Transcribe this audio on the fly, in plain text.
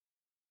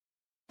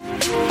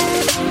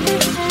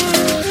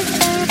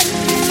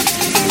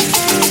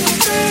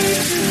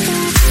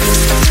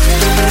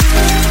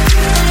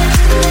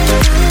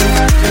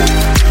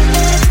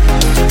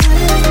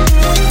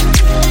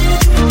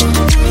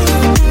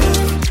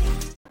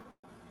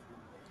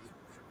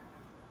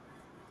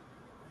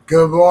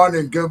Good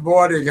morning. Good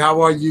morning.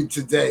 How are you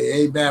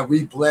today? Amen.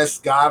 We bless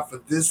God for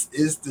this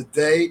is the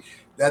day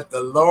that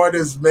the Lord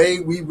has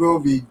made. We will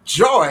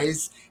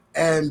rejoice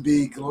and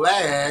be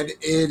glad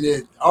in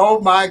it. Oh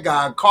my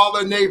God. Call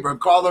a neighbor,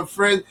 call a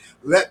friend.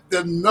 Let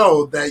them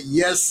know that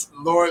yes,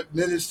 Lord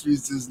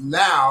Ministries is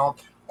now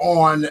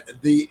on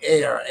the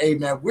air.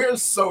 Amen. We're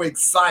so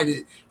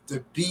excited to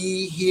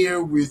be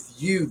here with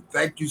you.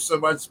 Thank you so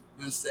much,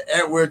 Mr.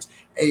 Edwards.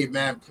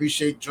 Amen.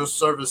 Appreciate your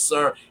service,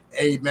 sir.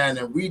 Amen.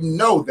 And we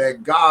know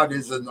that God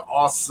is an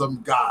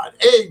awesome God.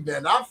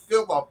 Amen. I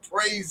feel a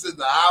praise in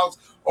the house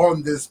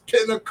on this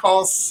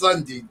Pentecost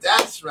Sunday.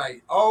 That's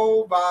right.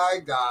 Oh my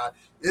God.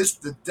 It's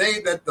the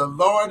day that the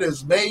Lord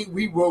has made.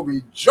 We will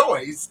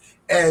rejoice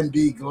and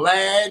be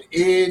glad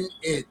in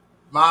it.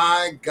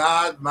 My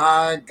God,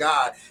 my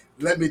God.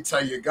 Let me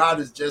tell you, God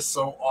is just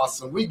so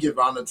awesome. We give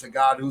honor to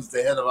God, who's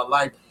the head of our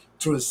life,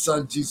 to his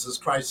son, Jesus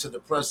Christ, to the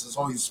precious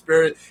Holy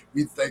Spirit.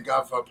 We thank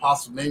God for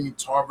Apostle Mamie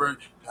Tarbert,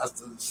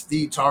 Pastor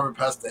Steve Tarbert,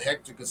 Pastor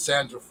Hector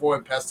Cassandra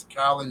Ford, Pastor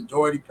Carolyn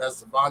Doherty,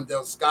 Pastor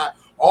Vondell Scott,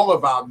 all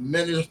of our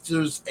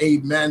ministers,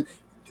 amen.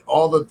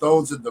 All of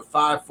those in the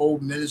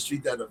fivefold ministry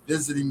that are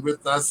visiting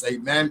with us,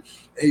 amen,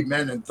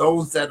 amen. And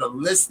those that are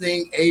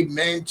listening,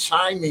 amen,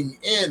 chiming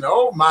in.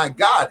 Oh my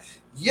God.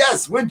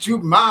 Yes, would you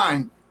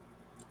mind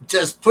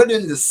just put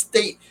in the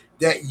state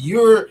that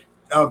you're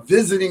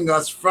visiting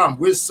us from?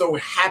 We're so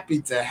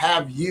happy to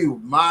have you,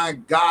 my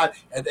God.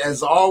 And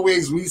as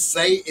always, we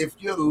say, if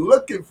you're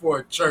looking for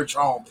a church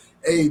home,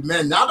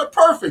 amen, not a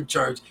perfect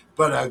church,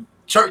 but a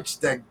church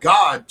that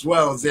God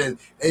dwells in,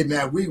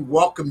 amen, we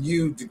welcome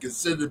you to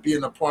consider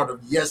being a part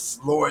of Yes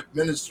Lord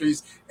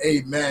Ministries.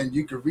 Amen.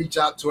 You can reach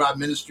out to our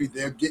ministry.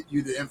 They'll get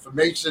you the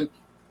information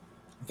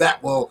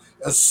that will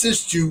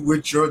assist you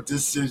with your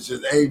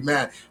decision.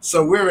 Amen.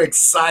 So we're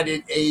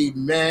excited.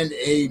 Amen.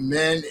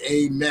 Amen.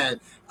 Amen.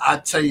 I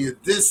tell you,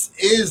 this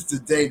is the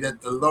day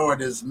that the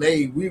Lord has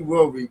made. We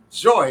will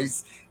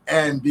rejoice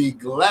and be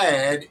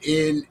glad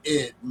in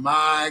it.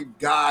 My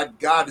God,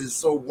 God is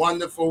so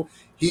wonderful.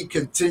 He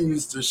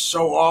continues to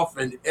show off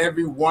in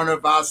every one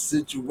of our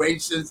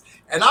situations.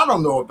 And I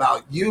don't know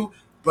about you,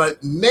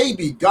 but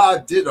maybe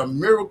God did a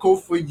miracle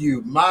for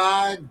you.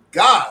 My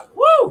God.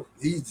 Woo!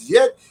 He's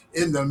yet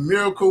in the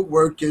miracle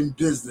working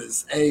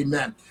business.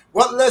 Amen.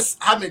 Well,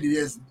 how many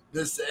is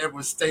Mr.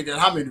 Edwards stated?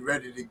 How many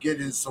ready to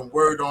get in some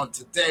word on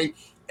today?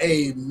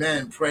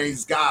 Amen.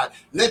 Praise God.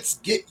 Let's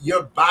get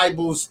your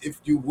Bibles, if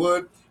you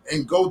would,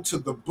 and go to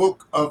the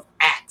book of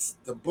Acts.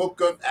 The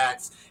book of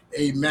Acts.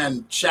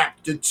 Amen.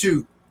 Chapter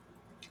 2.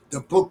 The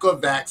book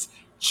of Acts,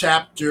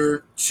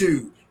 chapter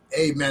 2.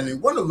 Amen.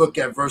 And we're going to look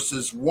at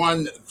verses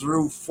 1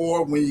 through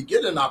 4 when you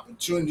get an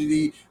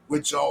opportunity,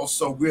 which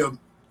also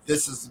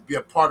this is to be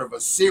a part of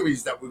a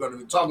series that we're going to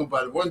be talking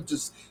about. I want to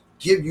just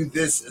give you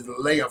this and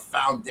lay a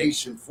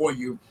foundation for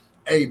you.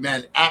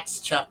 Amen. Acts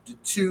chapter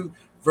 2,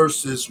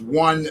 verses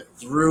 1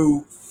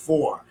 through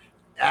 4.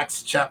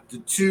 Acts chapter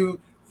 2,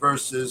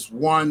 verses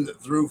 1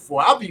 through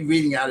 4. I'll be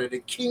reading out of the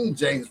King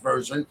James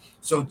Version.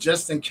 So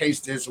just in case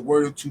there's a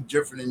word or two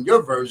different in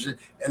your version,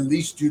 at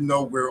least you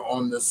know we're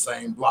on the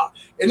same block.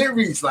 And it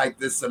reads like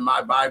this in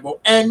my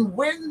Bible. And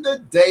when the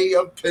day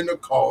of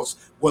Pentecost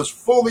was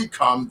fully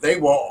come, they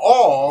were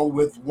all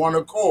with one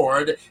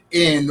accord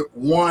in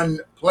one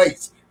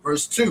place.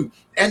 Verse 2,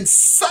 and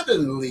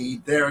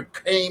suddenly there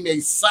came a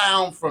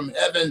sound from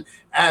heaven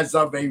as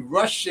of a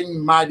rushing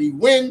mighty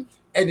wind,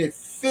 and it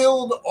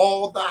filled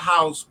all the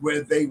house where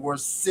they were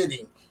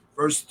sitting.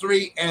 Verse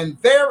 3, and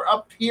there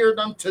appeared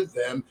unto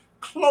them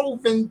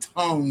cloven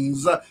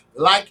tongues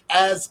like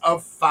as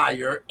of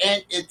fire,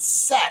 and it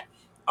sat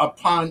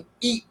upon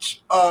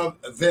each of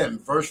them.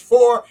 Verse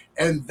 4,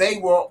 and they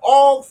were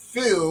all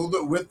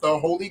filled with the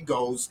Holy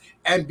Ghost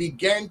and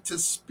began to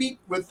speak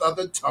with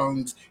other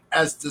tongues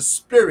as the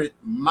Spirit,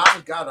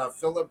 my God, I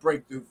feel a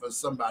breakthrough for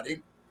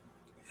somebody,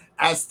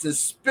 as the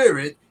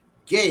Spirit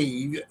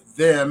gave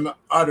them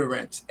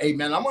utterance.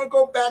 Amen. I'm going to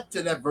go back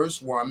to that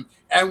verse 1.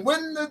 And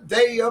when the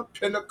day of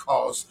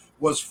Pentecost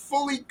was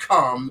fully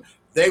come,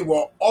 they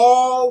were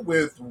all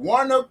with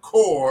one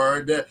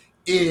accord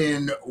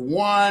in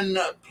one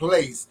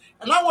place.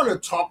 And I want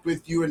to talk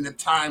with you in the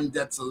time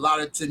that's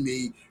allotted to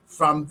me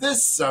from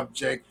this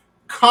subject.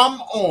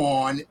 Come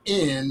on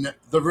in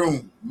the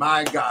room.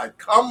 My God,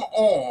 come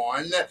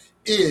on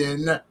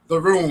in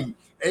the room.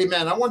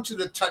 Amen. I want you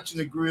to touch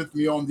and agree with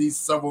me on these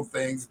several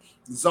things.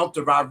 Result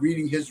of our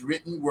reading his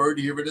written word,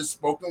 hearing his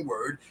spoken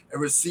word, and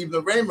receive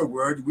the rhema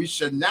word, we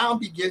should now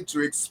begin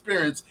to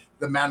experience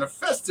the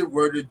manifested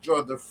word,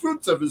 enjoy the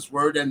fruits of his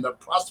word and the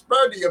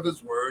prosperity of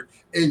his word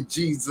in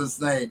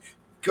Jesus' name.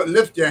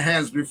 Lift your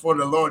hands before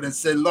the Lord and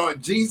say,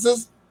 Lord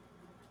Jesus,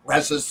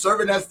 as a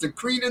servant has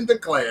decreed and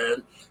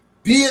declared,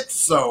 be it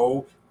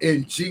so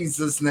in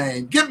Jesus'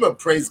 name. Give him a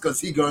praise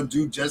because he's going to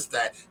do just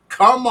that.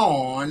 Come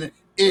on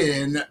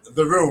in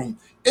the room.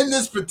 In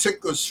this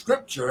particular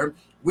scripture,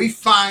 we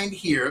find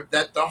here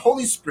that the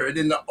Holy Spirit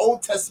in the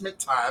Old Testament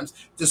times,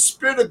 the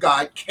Spirit of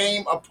God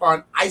came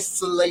upon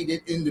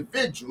isolated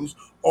individuals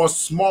or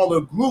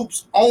smaller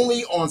groups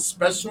only on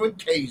special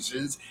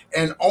occasions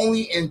and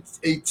only in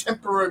a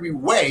temporary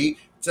way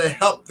to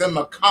help them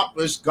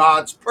accomplish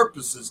God's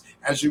purposes,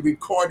 as you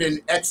record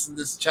in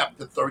Exodus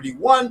chapter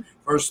 31,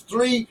 verse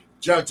 3,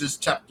 Judges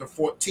chapter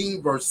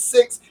 14, verse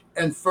 6,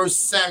 and 1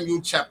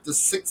 Samuel chapter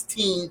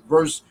 16,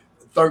 verse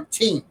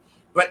 13.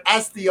 But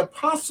as the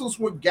apostles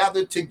were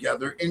gathered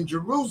together in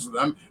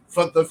Jerusalem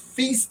for the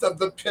feast of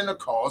the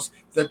Pentecost,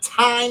 the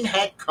time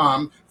had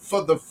come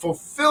for the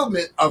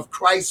fulfillment of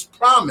Christ's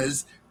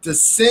promise to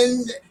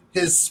send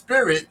his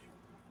Spirit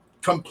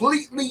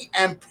completely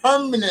and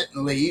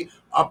permanently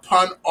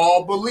upon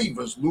all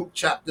believers. Luke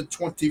chapter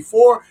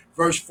 24,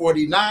 verse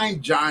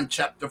 49, John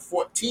chapter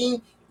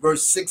 14,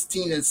 verse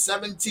 16 and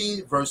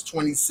 17, verse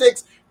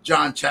 26,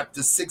 John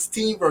chapter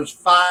 16, verse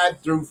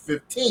 5 through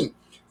 15.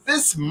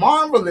 This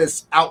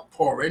marvelous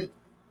outpouring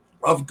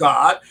of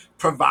God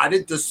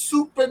provided the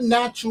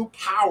supernatural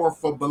power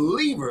for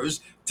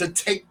believers to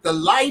take the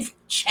life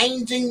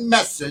changing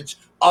message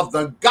of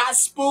the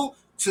gospel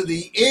to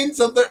the ends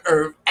of the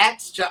earth.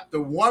 Acts chapter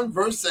 1,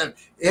 verse 7.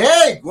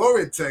 Hey,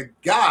 glory to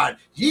God.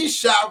 Ye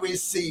shall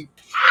receive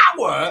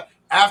power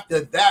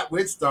after that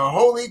which the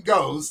Holy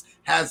Ghost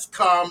has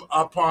come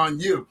upon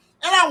you.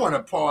 And I want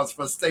to pause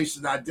for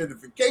station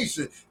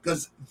identification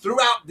because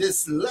throughout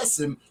this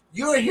lesson,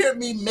 you'll hear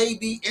me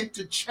maybe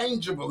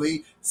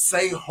interchangeably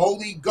say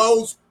Holy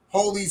Ghost,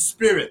 Holy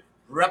Spirit,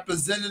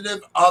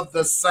 representative of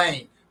the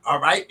same. All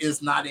right,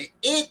 it's not a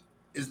it,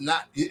 is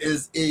not, it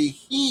is a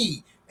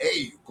he.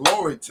 Hey,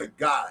 glory to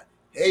God.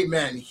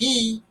 Amen.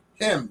 He,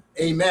 him.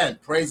 Amen.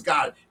 Praise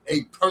God.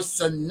 A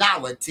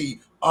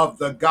personality of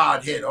the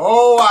Godhead.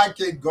 Oh, I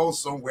could go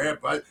somewhere,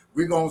 but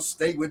we're going to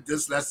stay with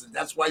this lesson.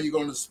 That's why you're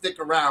going to stick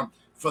around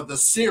for the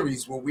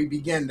series where we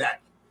begin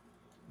that.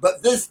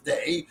 But this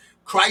day,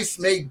 Christ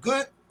made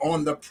good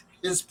on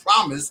his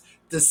promise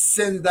to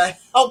send the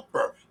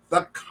helper,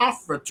 the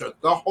comforter,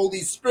 the Holy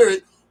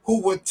Spirit,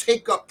 who would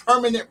take up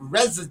permanent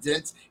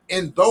residence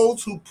in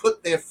those who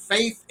put their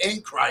faith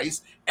in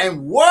Christ.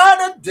 And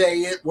what a day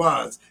it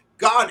was.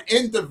 God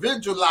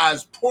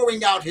individualized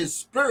pouring out his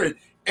Spirit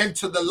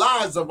into the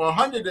lives of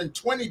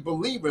 120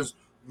 believers,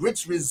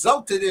 which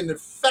resulted in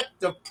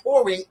effective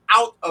pouring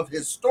out of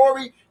his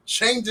story,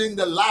 changing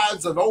the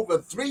lives of over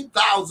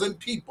 3,000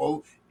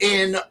 people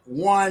in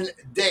one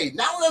day.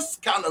 Now let's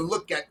kind of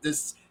look at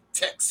this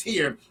text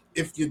here,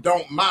 if you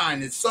don't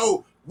mind. And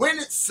so when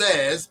it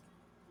says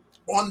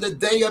on the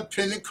day of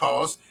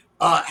Pentecost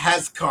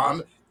has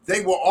come,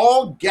 they were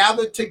all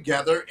gathered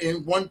together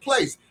in one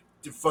place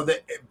for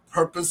the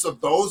purpose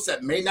of those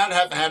that may not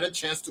have had a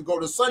chance to go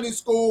to Sunday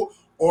school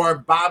or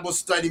Bible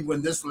study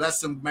when this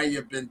lesson may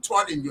have been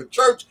taught in your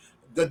church.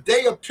 The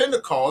day of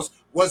Pentecost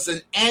was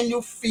an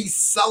annual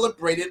feast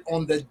celebrated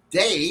on the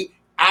day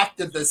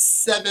after the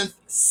seventh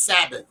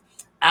Sabbath,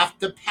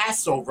 after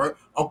Passover,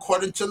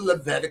 according to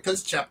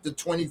Leviticus chapter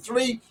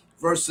 23,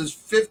 verses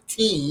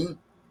 15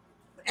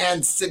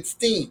 and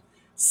 16.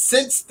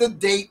 Since the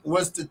date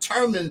was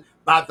determined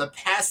by the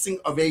passing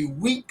of a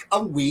week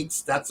of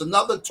weeks, that's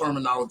another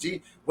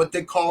terminology, what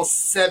they call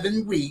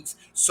 7 weeks.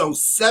 So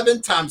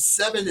 7 times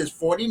 7 is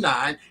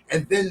 49.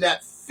 And then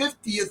that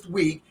 50th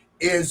week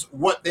is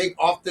what they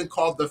often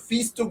call the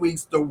Feast of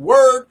Weeks. The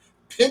word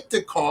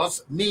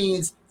Pentecost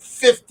means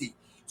 50.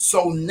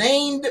 So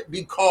named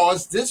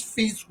because this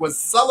feast was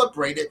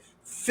celebrated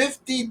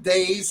 50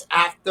 days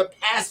after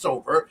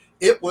Passover.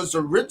 It was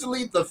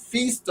originally the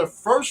feast of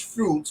first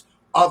fruits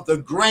of the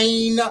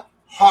grain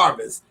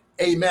harvest.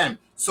 Amen.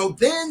 So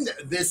then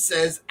this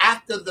says,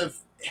 after the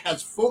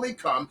has fully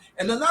come.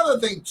 And another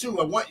thing,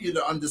 too, I want you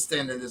to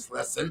understand in this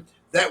lesson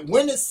that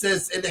when it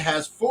says it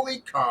has fully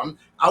come,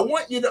 I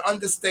want you to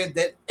understand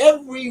that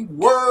every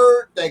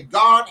word that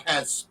God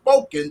has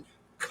spoken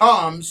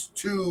comes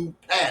to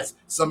pass.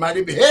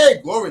 Somebody, hey,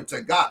 glory to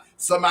God.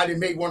 Somebody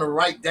may want to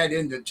write that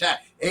in the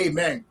chat.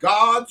 Amen.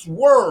 God's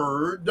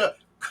word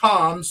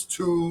comes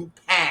to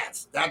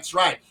pass. That's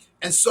right.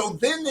 And so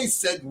then they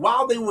said,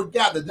 while they were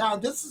gathered, now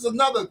this is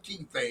another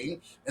key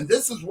thing, and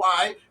this is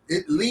why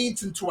it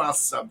leads into our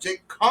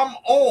subject, come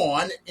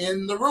on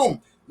in the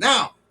room.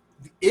 Now,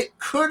 it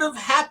could have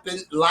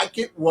happened like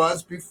it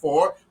was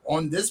before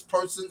on this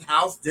person's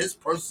house,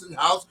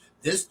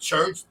 this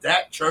church,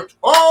 that church.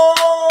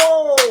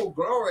 Oh,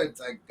 glory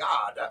to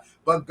God.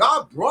 But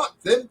God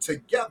brought them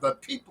together,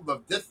 people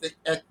of different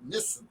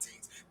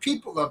ethnicities,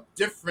 people of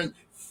different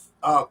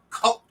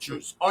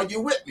cultures. Are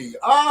you with me?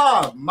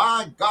 Ah,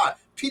 my God.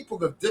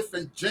 People of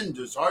different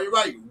genders. Are you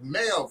right?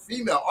 Male,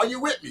 female. Are you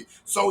with me?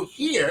 So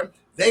here,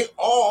 they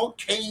all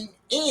came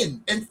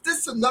in. And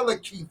this is another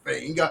key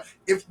thing.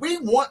 If we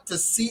want to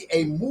see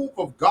a move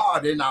of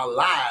God in our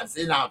lives,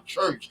 in our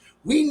church,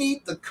 we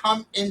need to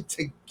come in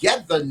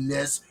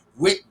togetherness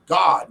with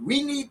God.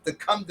 We need to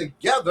come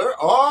together.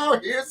 Oh,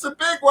 here's a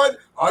big one.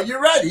 Are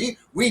you ready?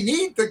 We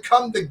need to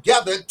come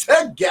together.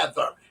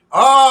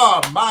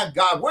 Oh, my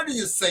God. What are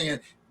you saying?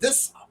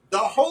 The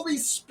Holy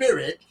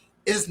Spirit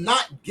is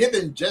not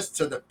given just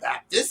to the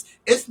Baptists.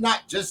 It's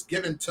not just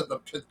given to the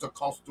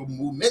Pentecostal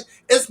movement.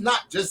 It's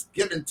not just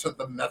given to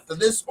the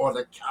Methodist or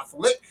the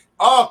Catholic.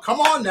 Oh, come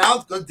on now,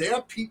 because there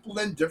are people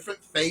in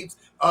different faiths,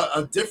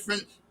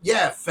 different,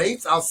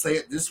 faiths. I'll say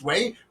it this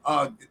way: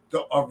 a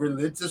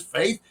religious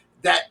faith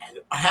that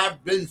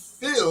have been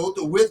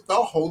filled with the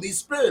Holy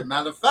Spirit.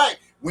 Matter of fact,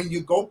 when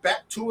you go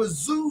back to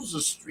Azusa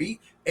Street,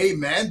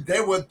 amen,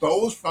 there were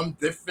those from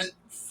different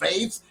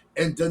faiths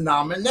and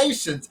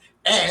denominations.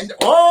 And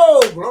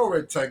oh,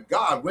 glory to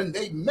God, when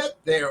they met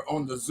there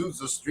on the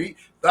Azusa Street,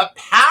 the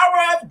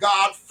power of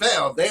God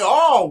fell. They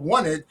all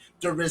wanted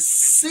to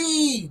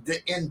receive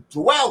the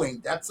indwelling.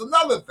 That's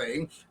another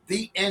thing,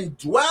 the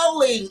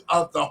indwelling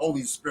of the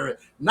Holy Spirit,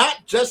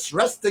 not just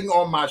resting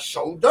on my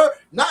shoulder,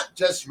 not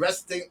just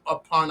resting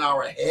upon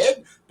our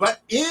head,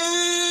 but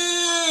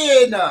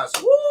in us.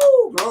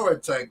 Woo, glory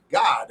to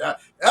God.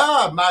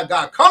 Oh my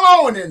God, come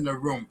on in the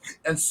room.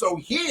 And so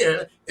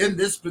here in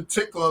this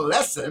particular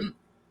lesson,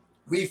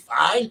 we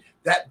find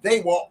that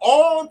they were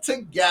all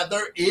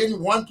together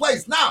in one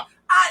place. Now,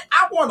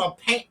 I want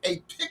to paint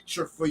a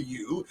picture for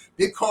you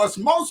because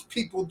most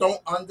people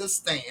don't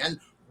understand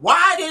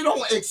why they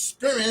don't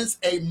experience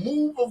a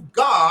move of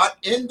God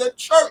in the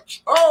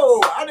church.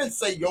 Oh, I didn't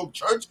say your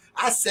church.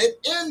 I said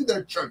in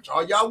the church.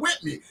 Are y'all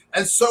with me?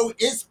 And so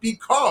it's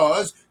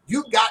because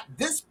you got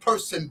this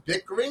person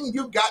bickering.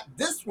 You got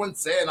this one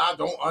saying, I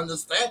don't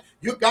understand.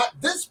 You got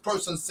this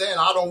person saying,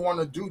 I don't want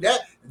to do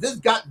that.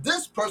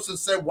 This person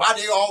said, why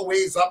they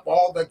always up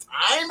all the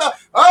time?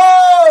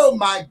 Oh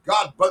my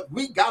God, but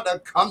we got to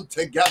come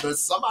together.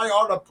 Somebody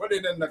ought to put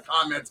it in the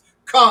comments.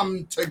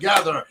 Come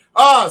together.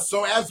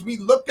 So as we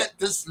look at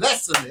this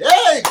lesson,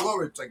 hey,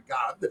 glory to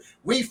God,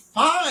 we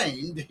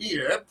find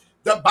here,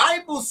 the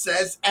Bible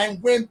says,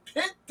 and when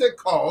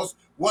Pentecost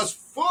was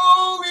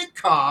fully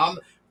come,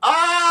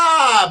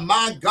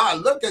 my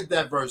God, look at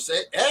that verse.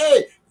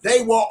 Hey,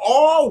 they were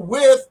all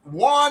with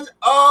one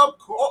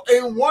accord,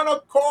 in one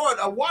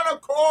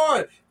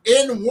accord,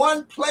 in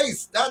one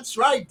place. That's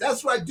right.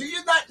 That's right. Do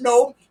you not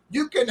know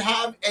you can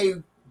have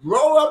a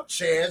row of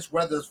chairs,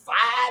 whether it's 5,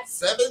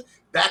 7,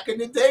 back in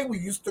the day, we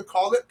used to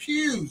call it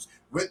pews.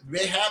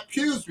 They had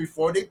pews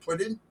before they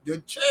put in the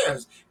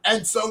chairs.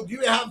 And so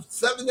you have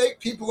 7, 8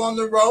 people on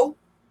the row,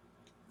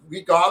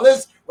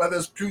 regardless whether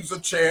it's pews or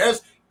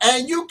chairs,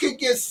 and you can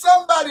get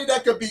somebody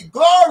that could be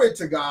glory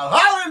to God,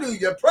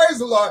 hallelujah, praise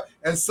the Lord,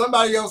 and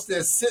somebody else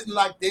that's sitting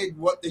like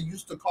what they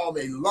used to call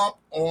a lump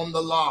on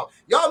the log.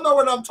 Y'all know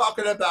what I'm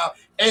talking about.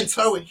 And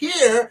so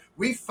here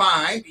we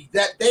find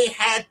that they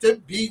had to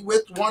be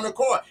with one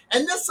accord.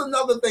 And this is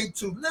another thing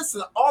too.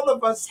 Listen, all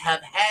of us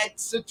have had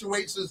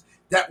situations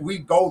that we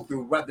go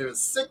through, whether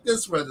it's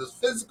sickness, whether it's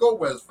physical,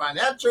 whether it's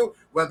financial,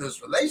 whether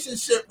it's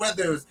relationship,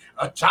 whether it's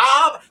a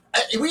job.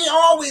 We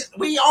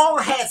all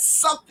had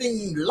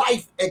something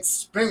life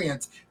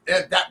experience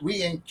that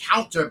we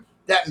encountered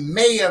that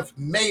may have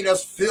made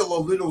us feel a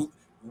little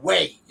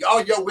way.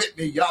 Y'all, you're with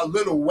me, y'all,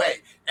 little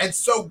way. And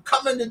so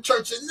coming to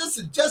church, and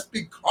listen, just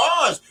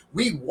because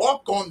we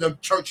walk on the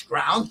church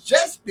grounds,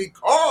 just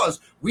because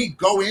we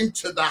go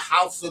into the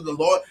house of the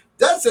Lord,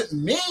 doesn't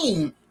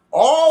mean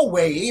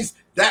always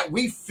that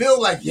we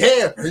feel like,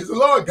 yeah, praise the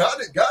Lord,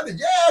 got it,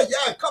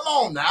 yeah, come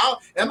on now.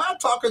 Am I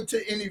talking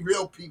to any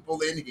real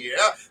people in here?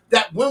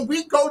 That when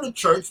we go to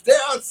church, there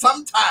are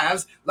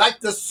sometimes, like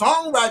the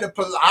songwriter,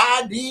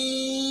 I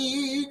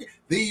need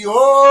thee,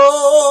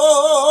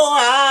 oh,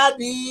 I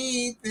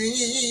need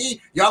thee.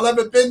 Y'all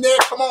ever been there?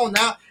 Come on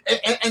now.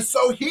 And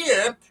so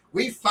here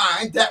we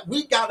find that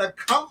we got to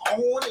come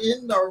on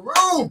in the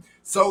room.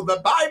 So the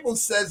Bible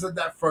says in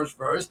that first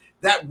verse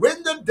that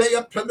when the day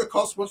of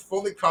Pentecost was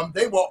fully come,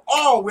 they were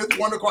all with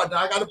one accord. Now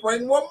I got to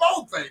bring one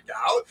more thing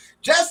out.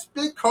 Just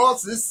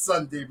because it's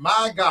Sunday,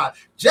 my God,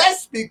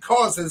 just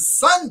because it's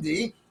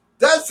Sunday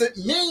doesn't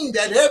mean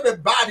that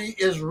everybody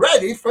is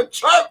ready for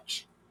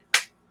church.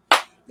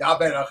 Y'all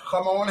better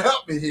come on,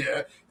 help me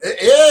here.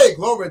 Hey,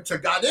 glory to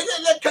God.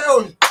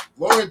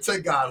 Glory to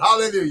God.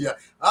 Hallelujah.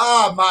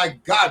 My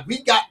God.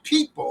 We got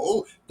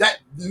people that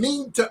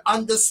need to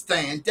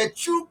understand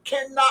that you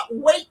cannot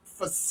wait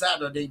for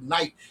Saturday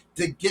night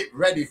to get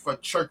ready for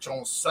church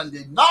on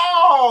Sunday.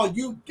 No,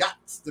 you got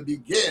to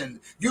begin.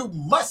 You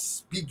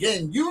must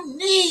begin. You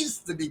needs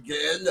to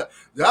begin.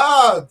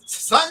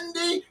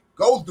 Sunday,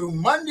 go through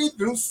Monday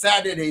through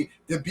Saturday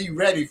to be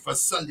ready for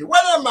Sunday.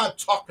 What am I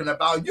talking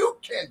about? You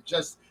can't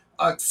just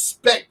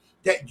expect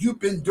that you've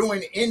been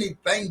doing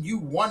anything you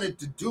wanted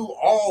to do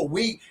all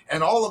week,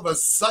 and all of a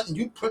sudden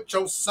you put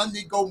your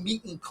Sunday go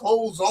meeting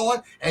clothes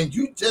on and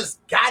you just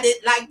got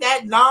it like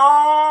that.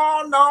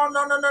 No.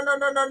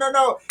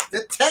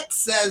 The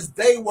text says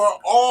they were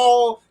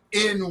all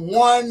in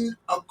one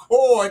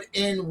accord,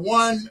 in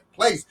one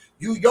place.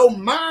 Your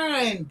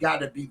mind got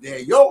to be there.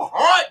 Your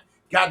heart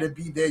got to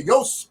be there.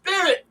 Your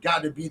spirit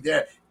got to be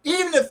there.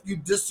 Even if you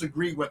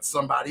disagree with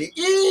somebody,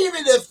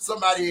 even if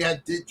somebody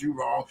had did you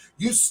wrong,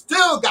 you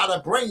still got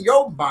to bring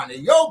your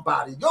body,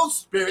 your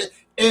spirit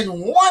in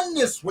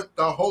oneness with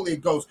the Holy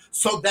Ghost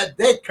so that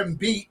there can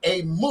be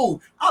a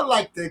move. I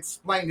like to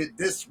explain it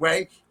this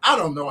way. I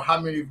don't know how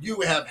many of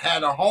you have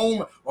had a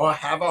home or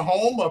have a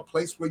home, a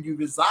place where you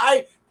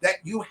reside, that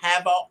you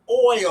have an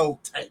oil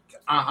tank.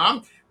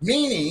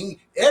 Meaning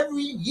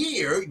every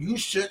year you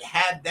should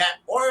have that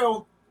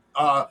oil,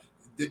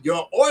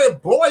 your oil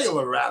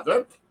boiler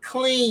rather,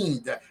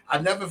 cleaned. I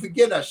never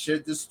forget, I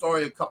shared this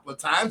story a couple of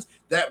times,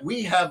 that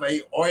we have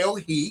a oil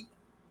heat,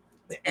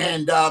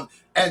 and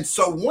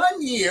so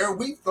one year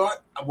we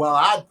thought, well,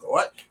 I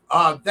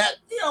thought that,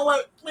 you know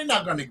what, we're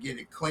not going to get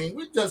it clean.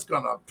 We're just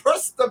going to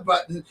press the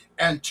button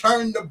and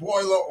turn the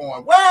boiler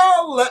on.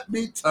 Well, let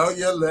me tell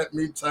you.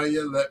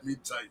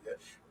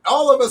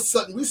 All of a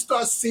sudden, we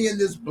start seeing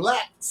this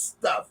black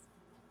stuff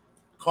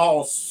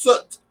called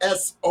soot,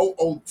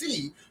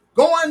 SOOT,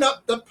 going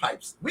up the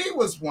pipes. We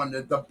was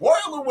wondering, the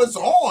boiler was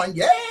on,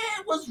 yeah,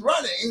 it was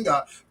running,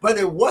 but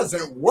it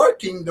wasn't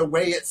working the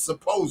way it's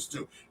supposed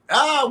to.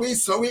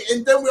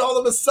 And then we all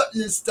of a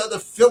sudden, instead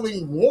of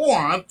feeling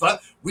warmth,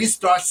 we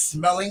start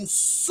smelling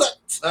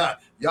soot.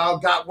 Y'all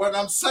got what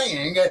I'm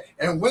saying?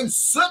 And when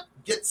soot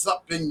gets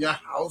up in your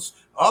house,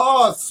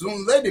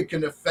 soon later it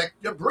can affect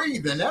your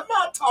breathing. I'm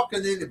not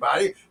talking to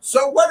anybody.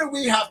 So what do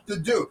we have to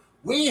do?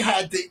 We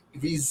had to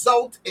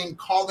result in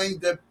calling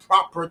the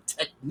proper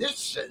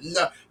technician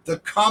to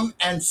come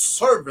and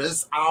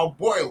service our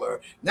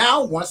boiler.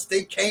 Now, once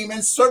they came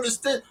and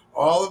serviced it,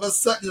 all of a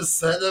sudden,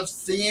 instead of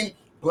seeing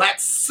black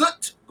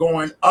soot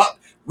going up,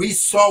 we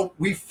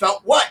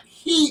felt what?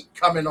 Heat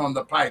coming on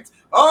the pipes.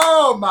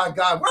 Oh my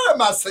God, what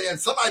am I saying?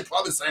 Somebody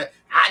probably saying,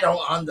 I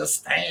don't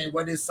understand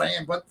what he's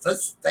saying, but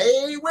just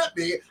stay with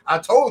me. I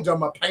told you I'm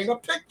going to paint a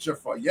picture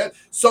for you.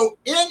 So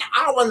in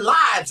our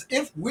lives,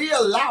 if we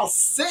allow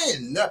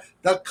sin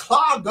to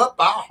clog up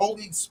our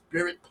Holy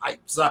Spirit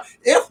pipes,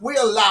 if we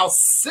allow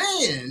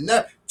sin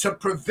to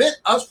prevent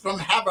us from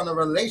having a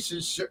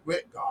relationship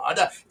with God,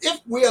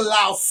 if we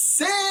allow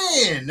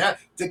sin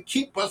to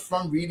keep us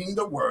from reading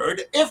the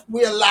word, if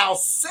we allow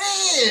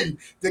sin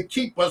to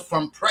keep us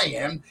from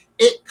praying,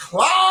 it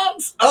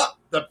clogs up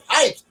the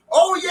pipes.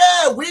 Oh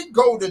yeah, we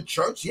go to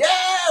church.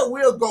 Yeah,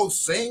 we'll go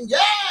sing. Yeah,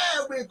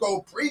 we'll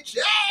go preach.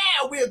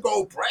 Yeah, we'll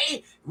go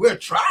pray. We're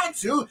trying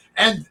to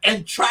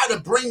and try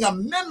to bring a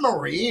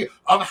memory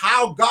of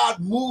how God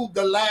moved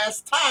the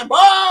last time.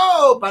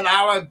 Oh, but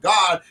our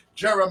God,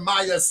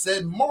 Jeremiah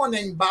said,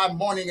 morning by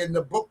morning in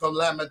the book of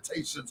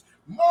Lamentations,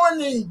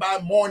 morning by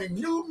morning,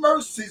 new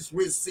mercies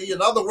we see.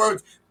 In other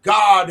words,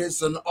 God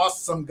is an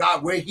awesome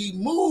God where he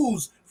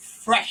moves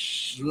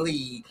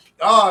freshly.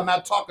 Oh, I'm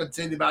not talking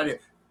to anybody.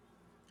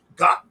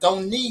 God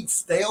don't need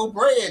stale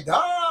bread.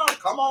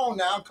 Come on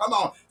now, come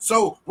on.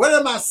 So what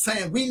am I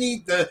saying? We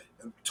need to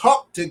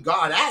talk to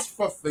God, ask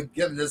for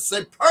forgiveness,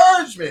 say,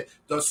 purge me.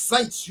 The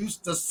saints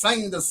used to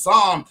sing the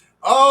psalm,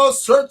 oh,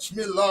 search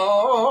me,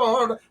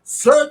 Lord,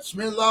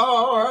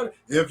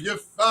 if you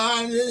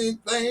find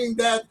anything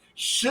that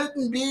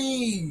shouldn't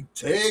be,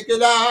 take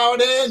it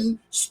out and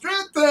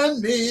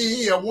strengthen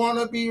me. I want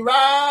to be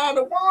right,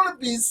 I want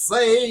to be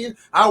saved,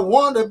 I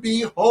want to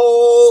be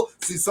whole.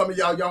 See, some of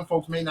y'all young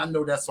folks may not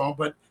know that song,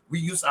 but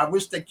I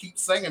wish they keep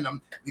singing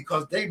them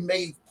because they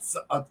made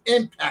an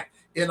impact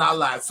in our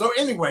lives. So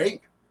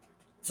anyway,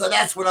 so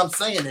that's what I'm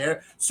saying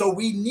there. So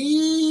we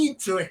need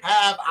to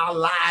have our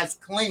lives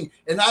clean.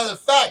 And as a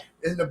fact,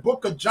 in the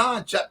book of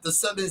John, chapter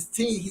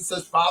 17, he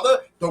says, Father,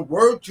 the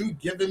word you've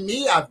given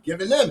me, I've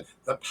given them.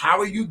 The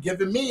power you've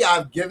given me,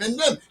 I've given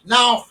them.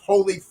 Now,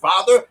 Holy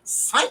Father,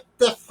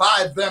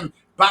 sanctify them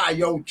by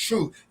your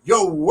truth.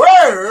 Your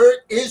word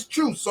is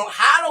truth. So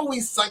how do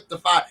we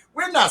sanctify?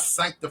 We're not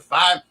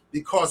sanctified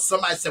because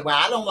somebody said, well,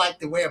 I don't like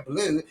to wear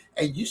blue,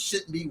 and you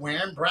shouldn't be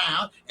wearing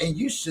brown, and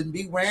you shouldn't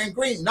be wearing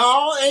green.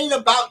 No, it ain't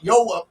about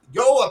your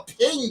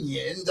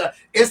opinion.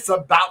 It's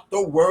about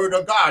the word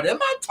of God.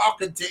 Am I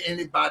talking to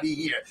anybody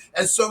here?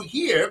 And so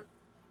here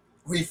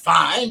we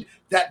find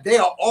that they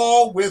are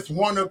all with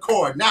one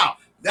accord. Now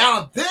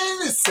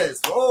then it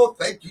says, oh,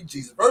 thank you,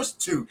 Jesus. Verse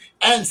 2,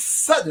 and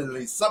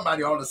suddenly,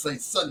 somebody ought to say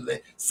suddenly,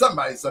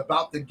 somebody's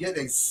about to get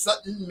a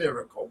sudden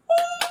miracle.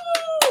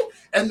 Woo!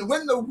 And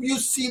when you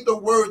see the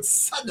word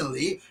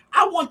suddenly,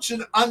 I want you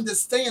to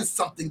understand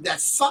something, that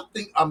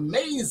something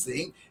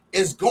amazing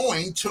is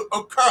going to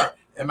occur.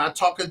 Am I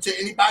talking to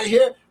anybody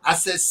here? I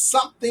said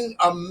something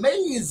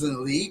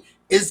amazingly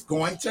is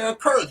going to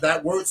occur.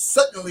 That word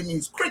suddenly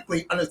means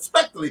quickly,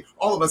 unexpectedly,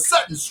 all of a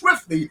sudden,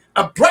 swiftly,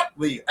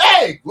 abruptly.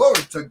 Hey,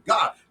 glory to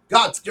God.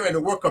 God's going to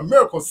work a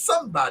miracle.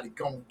 Somebody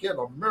gonna get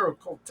a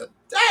miracle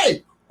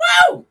today.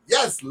 Woo!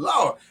 Yes,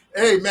 Lord.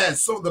 Amen.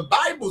 So the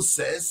Bible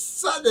says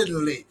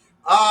suddenly,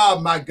 oh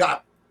my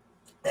God,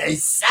 a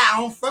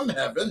sound from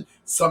heaven.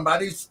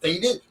 Somebody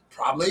stated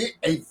probably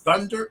a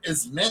thunder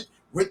is meant,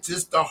 which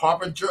is the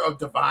harbinger of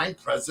divine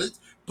presence.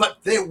 But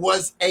there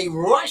was a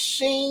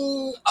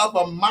rushing of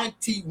a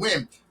mighty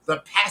wind,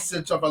 the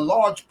passage of a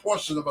large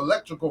portion of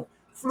electrical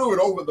fluid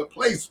over the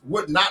place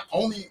would not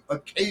only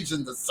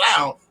occasion the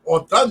sound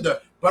or thunder,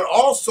 but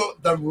also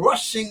the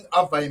rushing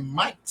of a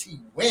mighty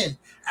wind,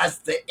 as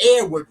the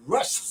air would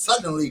rush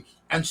suddenly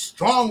and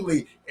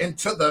strongly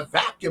into the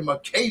vacuum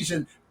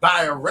occasioned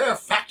by a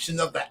rarefaction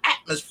of the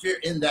atmosphere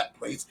in that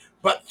place,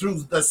 but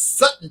through the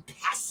sudden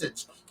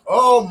passage.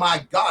 Oh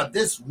my God,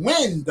 this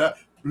wind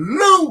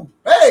blew.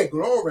 Hey,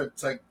 glory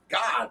to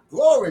God,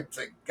 glory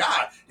to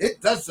God. It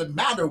doesn't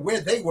matter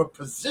where they were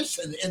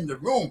positioned in the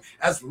room,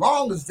 as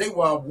long as they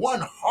were of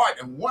one heart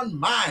and one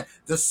mind,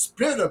 the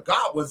Spirit of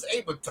God was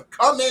able to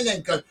come in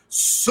and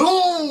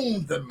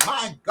consume them.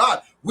 My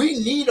God, we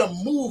need a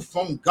move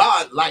from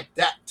God like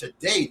that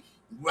today.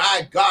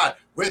 My God,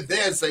 where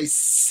there's a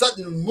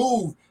sudden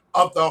move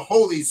of the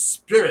Holy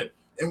Spirit.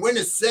 And when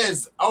it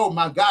says, oh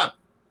my God,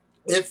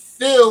 it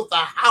filled the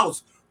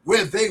house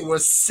where they were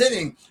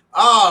sitting,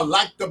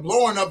 like the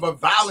blowing of a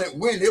violent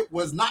wind. It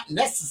was not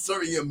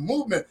necessarily a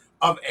movement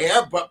of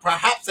air, but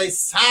perhaps a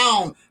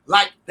sound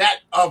like that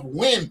of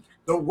wind.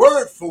 The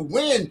word for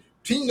wind,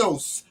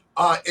 pinos,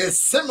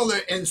 is similar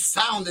in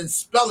sound and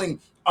spelling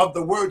of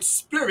the word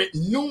spirit,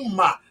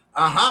 pneuma.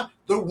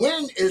 The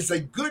wind is a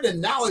good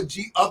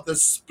analogy of the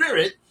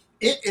spirit.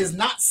 It is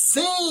not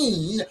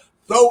seen,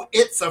 though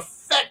its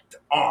effect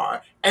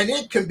are, and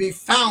it can be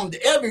found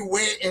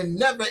everywhere in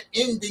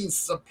never-ending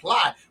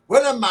supply.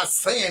 What am I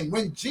saying?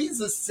 When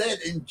Jesus said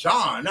in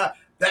John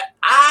that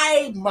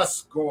I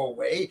must go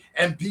away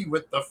and be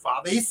with the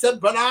Father, he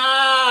said, but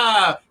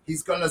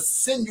he's going to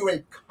send you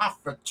a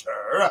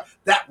comforter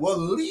that will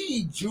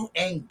lead you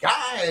and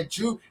guide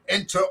you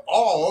into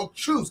all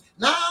truth.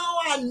 Now,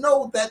 I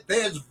know that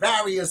there's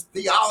various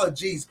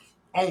theologies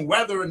on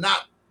whether or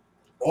not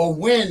or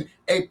when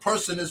a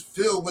person is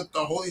filled with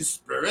the Holy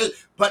Spirit,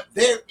 but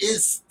there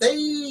is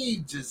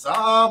stages.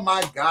 Oh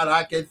my God,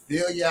 I can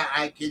feel you,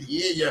 I can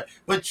hear you.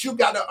 But you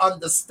got to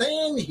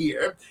understand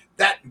here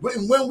that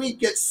when we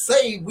get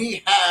saved,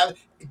 we have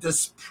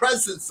this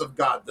presence of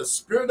God, the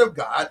Spirit of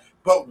God,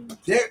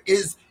 but there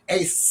is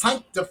a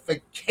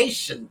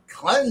sanctification,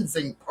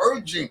 cleansing,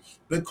 purging,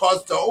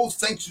 because the old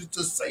saints used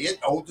to say it,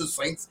 older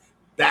saints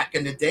back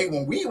in the day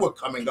when we were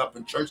coming up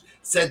in church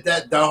said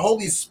that the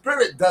Holy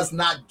Spirit does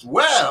not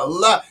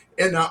dwell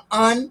in an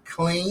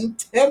unclean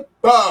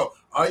temple.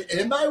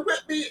 Am I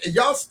with me?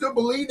 Y'all still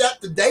believe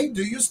that today?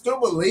 Do you still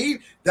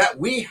believe that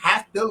we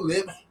have to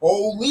live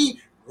holy,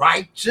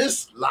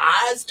 righteous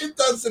lives? It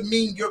doesn't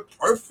mean you're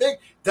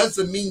perfect.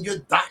 Doesn't mean you're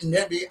dotting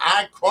every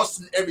I,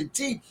 crossing every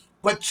T,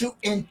 but you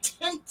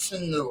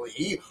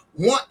intentionally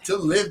want to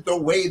live the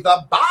way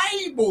the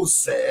Bible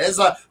says,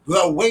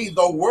 the way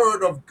the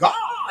Word of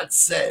God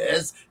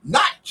says,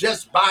 not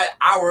just by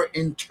our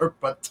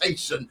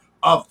interpretation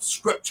of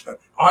Scripture.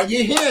 Are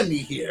you hearing me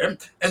here?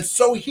 And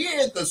so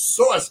here's the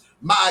source,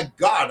 my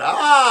God.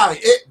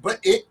 But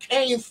it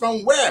came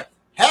from where?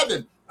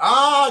 Heaven.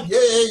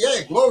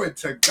 Yeah. Glory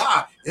to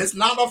God. It's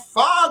not a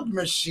fog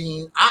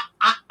machine.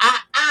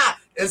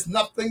 It's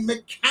nothing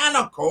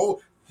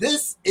mechanical.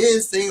 This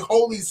is the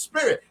Holy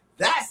Spirit.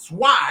 That's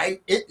why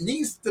it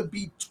needs to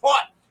be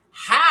taught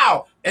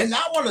how. And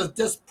I want to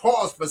just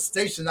pause for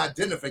station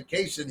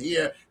identification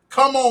here.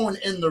 Come on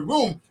in the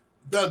room.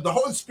 The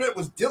Holy Spirit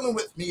was dealing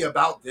with me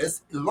about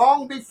this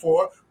long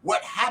before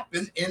what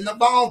happened in the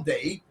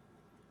Valde,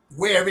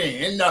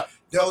 wherein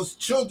those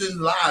children's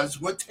lives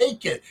were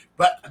taken.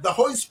 But the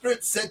Holy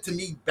Spirit said to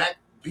me back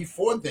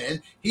before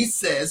then, he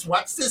says,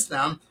 watch this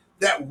now,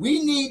 that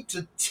we need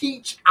to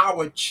teach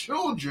our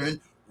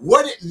children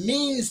what it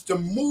means to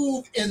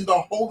move in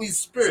the Holy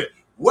Spirit,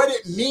 what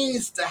it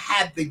means to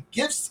have the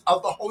gifts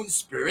of the Holy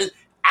Spirit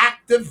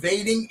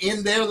activating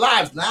in their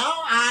lives. Now,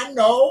 I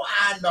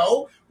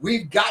know,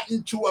 we've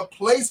gotten to a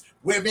place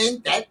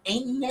wherein that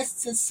ain't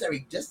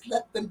necessary. Just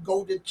let them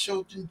go to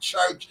children's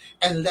church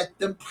and let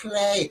them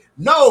play.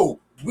 No,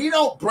 we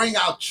don't bring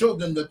our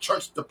children to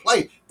church to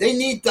play. They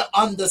need to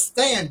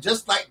understand,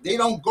 just like they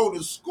don't go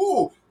to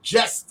school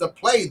just to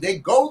play. They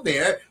go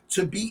there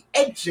to be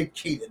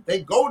educated.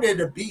 They go there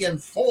to be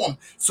informed,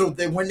 so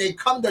that when they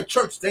come to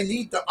church, they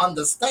need to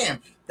understand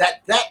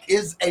that that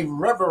is a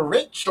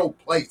reverential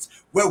place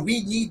where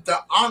we need to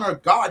honor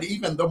God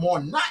even the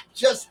more, not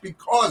just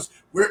because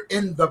we're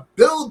in the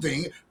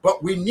building,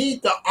 but we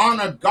need to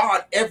honor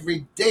God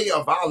every day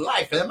of our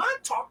life. Am I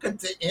talking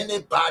to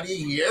anybody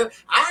here?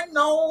 I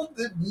know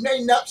that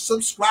may not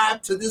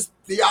subscribe to this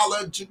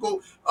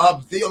theological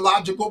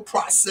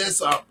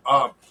process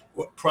of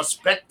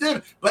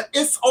perspective, but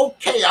it's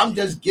okay. I'm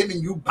just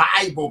giving you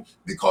Bible,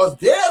 because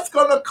there's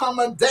gonna come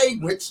a day,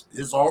 which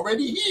is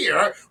already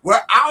here,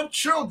 where our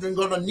children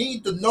gonna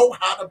need to know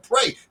how to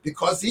pray.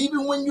 Because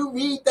even when you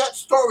read that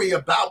story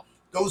about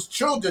those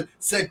children,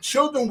 said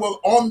children were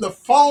on the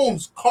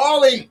phones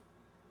calling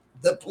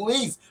the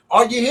police.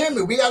 Are you hearing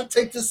me? We got to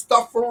take this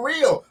stuff for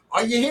real.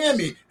 Are you hearing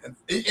me?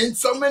 In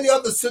so many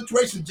other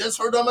situations, just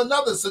heard of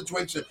another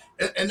situation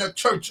in a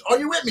church. Are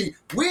you with me?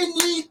 We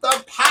need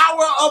the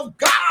power of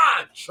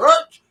God,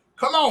 church.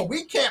 Come on,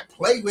 we can't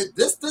play with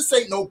this. This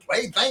ain't no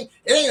plaything.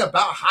 It ain't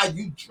about how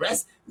you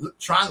dress,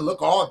 trying to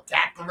look all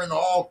dapper and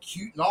all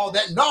cute and all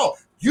that. No,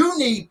 you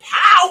need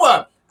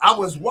power. I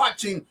was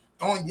watching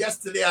on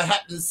yesterday. I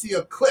happened to see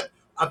a clip.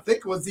 I think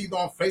it was either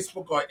on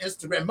Facebook or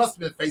Instagram. It must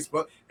have been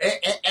Facebook.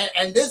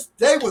 And this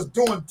they was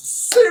doing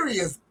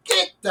serious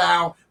get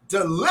down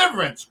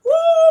deliverance.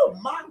 Woo,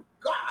 my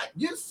God!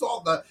 You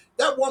saw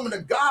that woman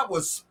of God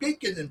was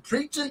speaking and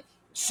preaching.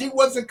 She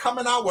wasn't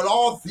coming out with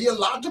all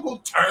theological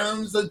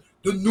terms and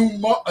the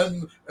pneuma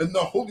and the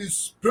Holy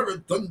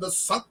Spirit and the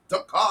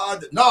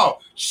Sanctified. No,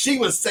 she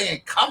was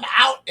saying, "Come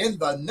out in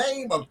the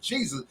name of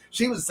Jesus."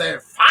 She was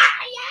saying,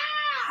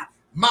 "Fire!"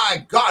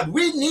 My God,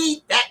 we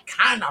need that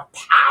kind of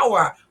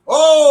power.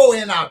 Oh,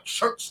 in our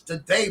church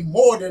today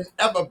more than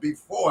ever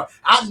before.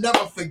 I'll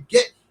never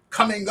forget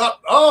coming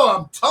up. Oh,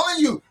 I'm telling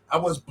you, I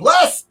was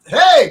blessed.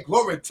 Hey,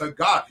 glory to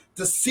God,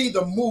 to see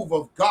the move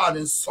of God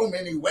in so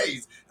many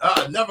ways.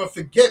 Never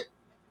forget,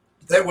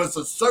 there was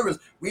a service.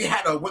 We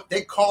had what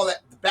they call it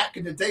back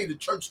in the day, the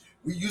church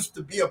we used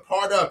to be a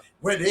part of,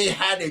 where they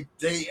had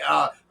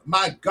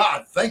my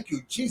God, thank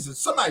you, Jesus.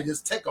 Somebody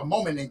just take a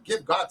moment and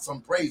give God some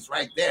praise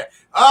right there.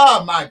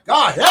 Oh, my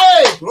God.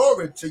 Hey,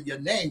 glory to your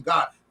name,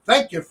 God.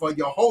 Thank you for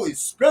your Holy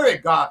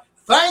Spirit, God.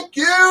 Thank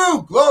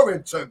you.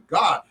 Glory to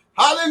God.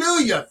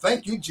 Hallelujah.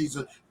 Thank you,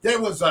 Jesus.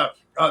 There was a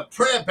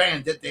prayer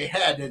band that they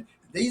had, and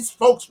these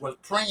folks were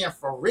praying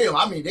for real.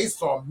 I mean, they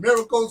saw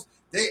miracles.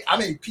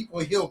 People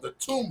healed the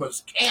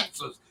tumors,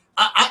 cancers.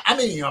 I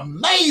mean,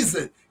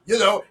 amazing,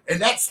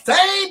 and that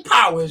same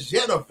power is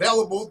yet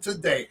available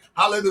today.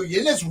 Hallelujah.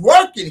 And it's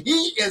working.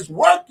 He is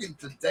working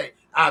today.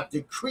 I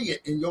decree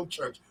it in your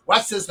church.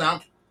 Watch this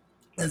now.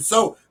 And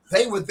so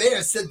they were there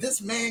and said,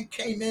 this man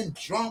came in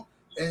drunk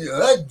and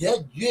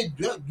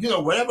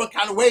whatever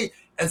kind of way,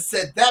 and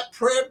said that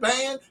prayer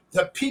band,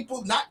 the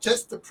people, not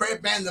just the prayer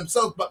band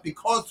themselves, but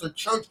because the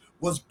church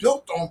was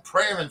built on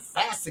prayer and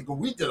fasting, because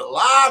we did a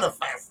lot of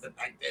fasting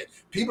back then.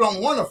 People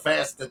don't want to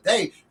fast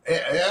today.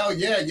 Hell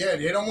yeah,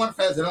 they don't want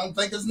to fast. They don't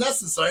think it's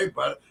necessary,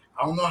 but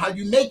I don't know how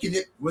you making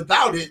it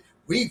without it.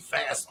 We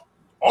fast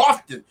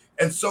often.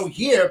 And so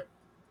here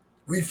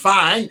we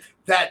find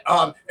that,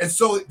 and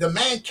so the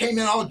man came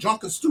in all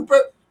drunk and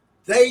stupid.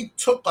 They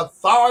took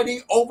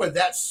authority over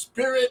that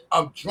spirit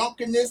of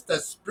drunkenness,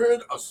 that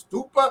spirit of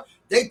stupor.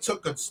 They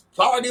took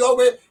authority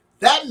over it.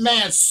 That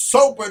man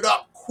sobered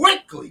up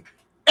quickly.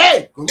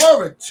 Hey,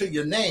 glory to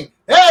your name.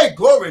 Hey,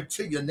 glory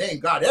to your name,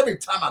 God. Every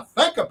time I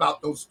think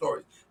about those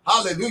stories,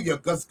 hallelujah,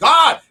 because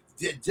God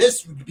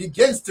just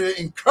begins to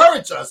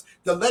encourage us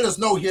to let us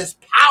know his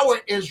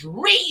power is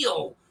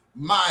real.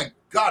 My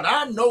God,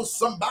 I know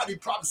somebody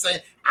probably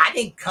saying, I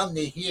didn't come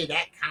to hear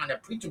that kind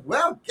of preaching.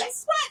 Well,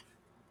 guess what?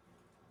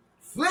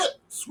 Flip,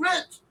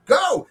 switch,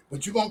 go.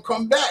 But you're going to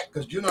come back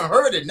because you done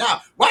heard it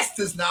now. Watch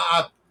this now.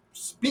 I'm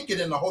speaking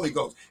in the Holy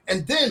Ghost.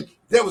 And then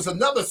there was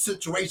another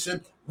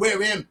situation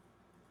wherein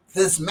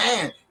this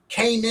man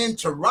came in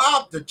to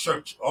rob the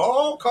church.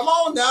 Oh, come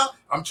on now.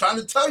 I'm trying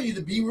to tell you,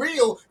 to be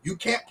real, you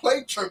can't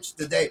play church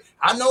today.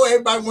 I know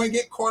everybody want to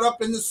get caught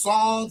up in the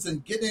songs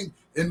and getting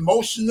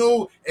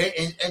emotional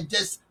and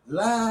just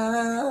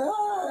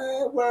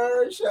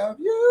worship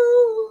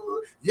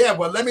you. Yeah,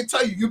 well, let me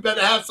tell you, you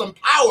better have some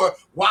power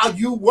while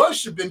you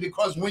worshiping,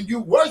 because when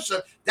you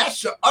worship, that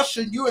should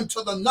usher you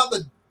into another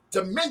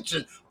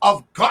dimension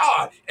of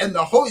God and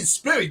the Holy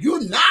Spirit.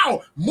 You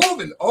now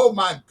moving. Oh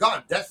my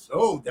God, that's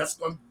going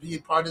to be a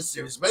part of the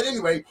series. But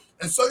anyway,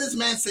 and so this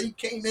man said he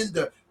came in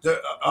to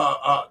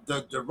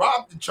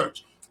rob the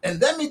church. And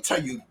let me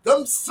tell you,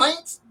 them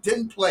saints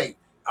didn't play.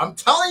 I'm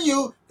telling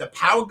you, the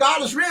power of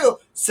God is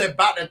real. Said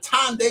by the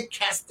time they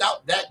cast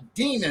out that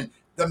demon,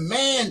 the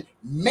man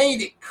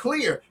made it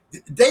clear.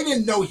 They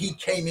didn't know he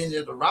came in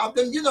there to rob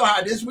them. You know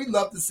how it is. We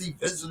love to see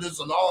visitors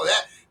and all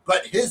that.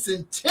 But his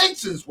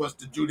intentions was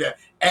to do that.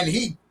 And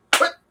he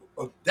put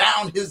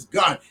down his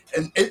gun.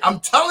 And I'm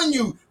telling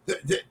you,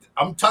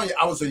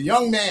 I was a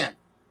young man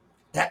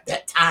at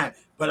that time,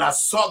 but I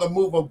saw the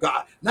move of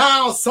God.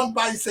 Now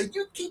somebody said,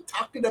 you keep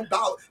talking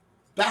about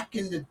back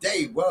in the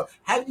day. Well,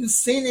 have you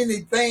seen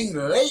anything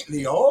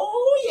lately?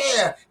 Oh,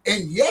 yeah.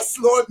 And Yes,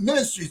 Lord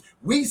Ministries,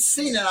 we've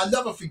seen it. I'll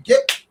never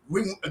forget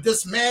when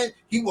this man,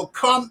 he will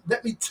come.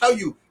 Let me tell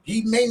you,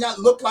 he may not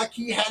look like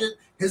he had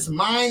his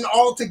mind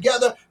all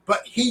together,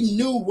 but he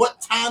knew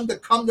what time to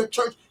come to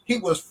church. He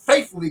was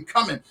faithfully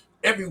coming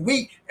every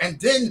week. And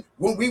then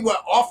when we were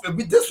off,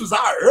 this was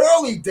our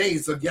early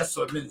days of Yes,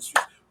 Lord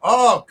Ministries.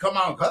 Oh, come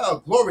on.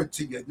 Oh, glory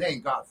to your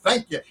name, God.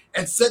 Thank you.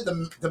 And said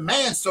the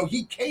man, so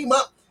he came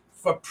up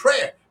for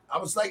prayer. I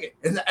was like,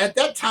 and at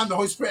that time, the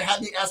Holy Spirit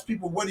had me ask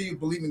people, what do you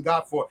believe in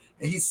God for?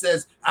 And he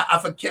says,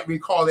 I can't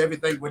recall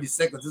everything what he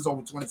said, because this is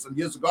over 20 some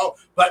years ago,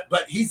 but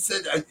he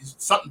said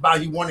something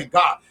about he wanted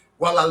God.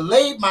 Well, I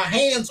laid my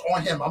hands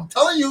on him. I'm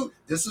telling you,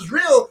 this is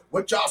real.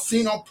 What y'all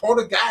seen on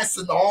Poltergeist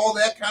and all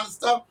that kind of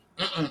stuff.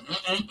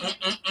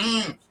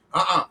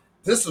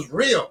 This is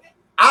real.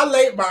 I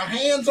laid my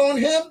hands on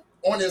him,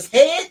 on his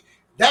head.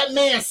 That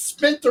man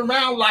spent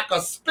around like a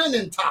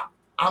spinning top.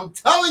 I'm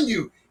telling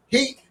you,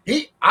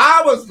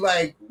 I was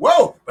like,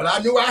 whoa, but I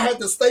knew I had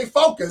to stay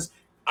focused.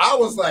 I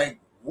was like,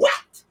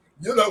 what?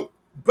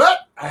 But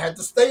I had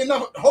to stay in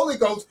the Holy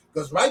Ghost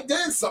because right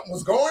then something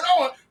was going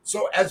on.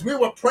 So as we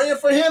were praying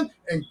for him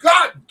and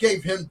God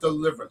gave him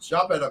deliverance,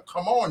 y'all better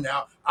come on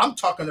now. I'm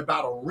talking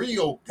about a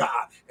real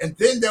God. And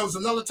then there was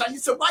another time he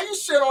said, why you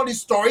share all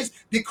these stories?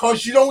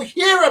 Because you don't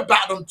hear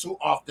about them too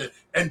often.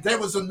 And there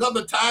was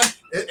another time,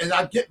 and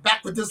I get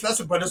back with this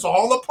lesson, but it's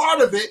all a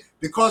part of it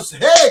because,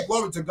 hey,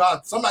 glory to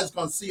God, somebody's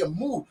going to see a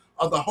move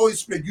of the Holy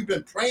Spirit. You've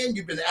been praying,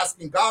 you've been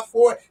asking God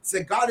for it.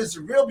 Say, God, is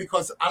it real?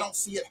 Because I don't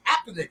see it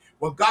happening.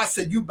 Well, God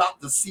said, you about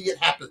to see it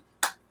happen.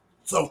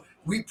 So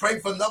we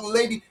prayed for another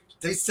lady.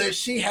 They said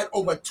she had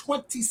over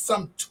 20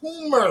 some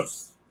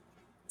tumors.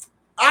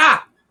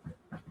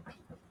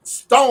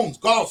 Stones,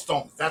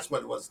 gallstones. That's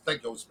what it was.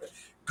 Thank you, Holy Spirit.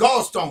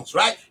 Gallstones,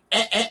 right?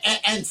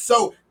 And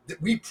so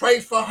we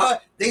prayed for her.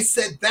 They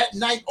said that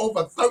night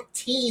over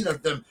 13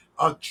 of them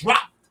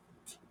dropped.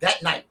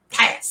 That night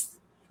passed.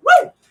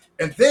 Woo!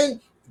 And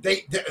then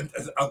they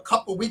a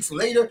couple weeks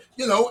later,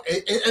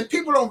 and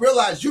people don't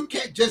realize you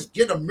can't just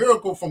get a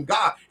miracle from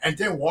God and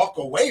then walk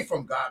away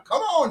from God.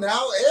 Come on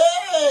now.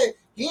 Hey,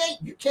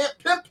 you can't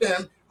pimp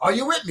him. Are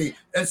you with me?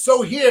 And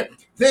so here,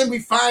 then we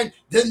find,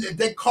 then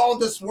they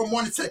called us one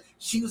morning and said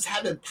she was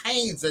having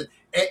pains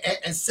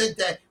and said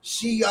that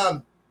she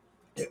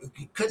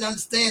couldn't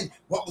understand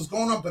what was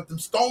going on, but the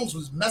stones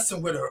was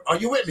messing with her. Are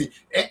you with me?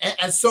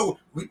 And so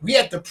we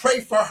had to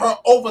pray for her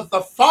over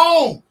the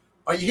phone.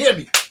 Are you hearing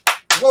me?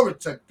 Glory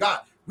to God.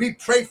 We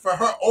prayed for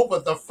her over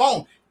the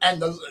phone,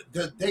 and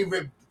they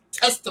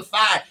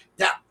testified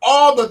that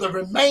all of the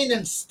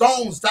remaining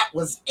stones that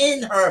was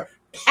in her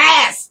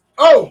passed.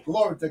 Oh,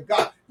 glory to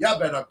God. Y'all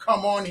better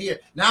come on here.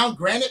 Now,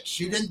 granted,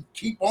 she didn't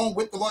keep on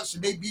with the Lord. She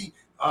may be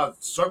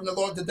serving the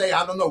Lord today.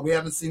 I don't know. We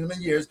haven't seen him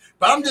in years.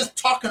 But I'm just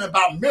talking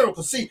about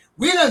miracles. See,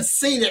 we done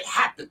seen it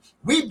happen.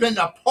 We've been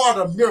a part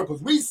of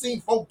miracles. We've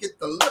seen folk get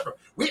delivered.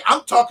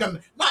 I'm talking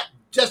not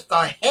just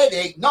a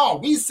headache. No,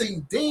 we've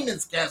seen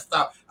demons cast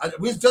out.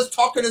 We was just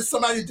talking to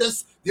somebody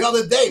just the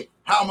other day,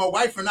 how my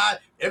wife and I,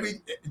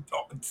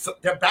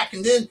 back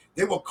and then,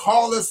 they would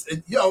call us,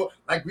 and,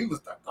 like we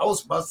was the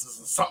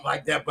Ghostbusters or something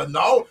like that. But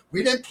no,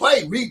 we didn't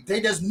play. They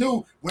just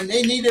knew when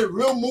they needed a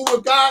real move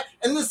of God.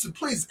 And listen,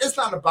 please, it's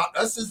not about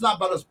us. It's not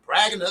about us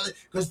bragging.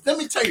 Because let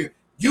me tell you,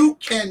 you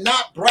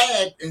cannot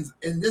brag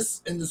in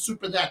the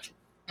supernatural.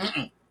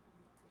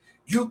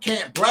 You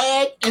can't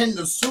brag in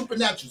the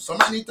supernatural.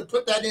 Somebody need to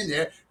put that in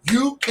there.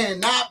 You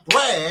cannot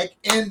brag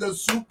in the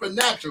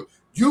supernatural.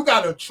 You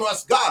got to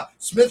trust God.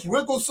 Smith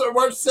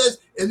Wigglesworth says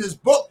in his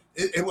book,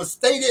 it was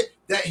stated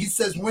that he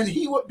says when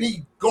he would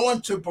be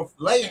going to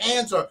lay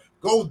hands or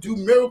go do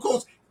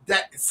miracles,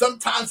 that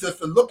sometimes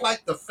if it looked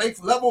like the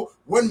faith level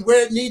wasn't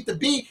where it needed to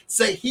be,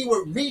 say he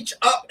would reach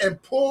up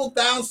and pull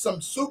down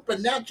some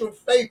supernatural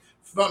faith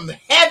from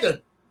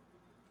heaven.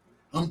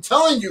 I'm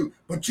telling you,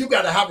 but you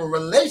got to have a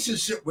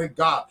relationship with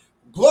God.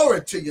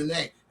 Glory to your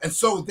name. And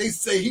so they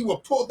say he will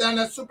pull down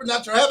that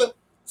supernatural heaven,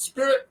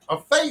 spirit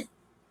of faith,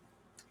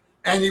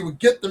 and he would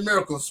get the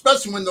miracle,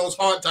 especially when those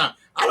hard times.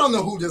 I don't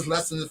know who this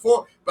lesson is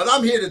for, but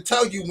I'm here to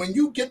tell you, when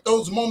you get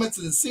those moments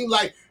and it seems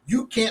like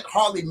you can't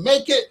hardly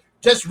make it,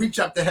 just reach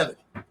up to heaven.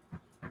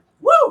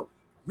 Woo!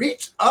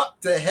 Reach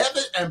up to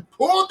heaven and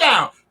pull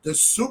down the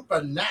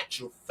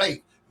supernatural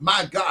faith.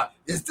 My God,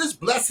 is this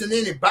blessing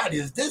anybody?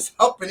 Is this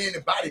helping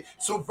anybody?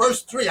 So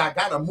verse 3, I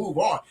got to move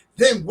on.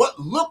 Then what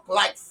looked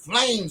like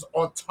flames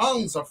or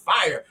tongues of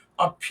fire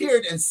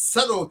appeared and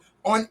settled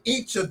on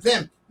each of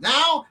them.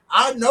 Now,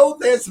 I know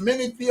there's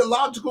many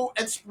theological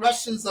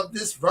expressions of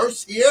this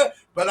verse here,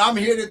 but I'm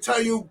here to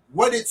tell you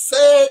what it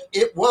said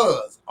it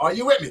was. Are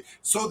you with me?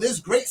 So this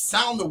great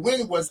sound of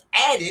wind was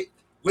added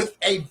with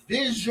a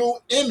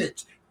visual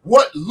image.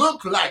 What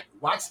looked like,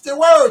 watch the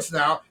words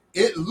now,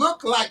 it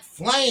looked like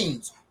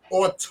flames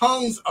or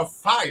tongues of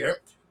fire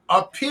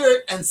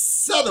appeared and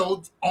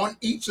settled on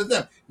each of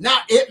them. Now,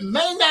 it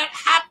may not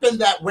happen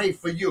that way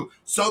for you.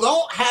 So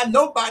don't have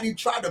nobody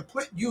try to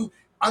put you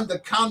under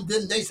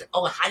condemnation.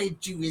 Oh, how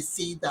did you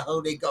receive the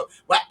Holy Ghost?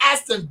 Well,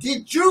 ask them,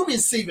 did you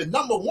receive it?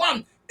 Number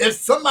one, if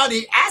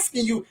somebody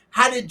asking you,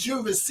 how did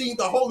you receive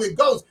the Holy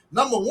Ghost?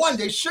 Number one,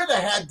 they should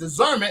have had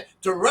discernment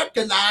to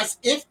recognize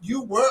if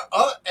you were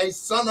a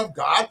son of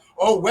God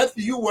or whether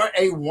you were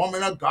a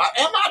woman of God.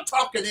 Am I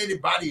talking to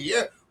anybody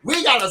here?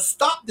 We got to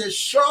stop this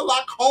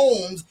Sherlock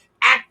Holmes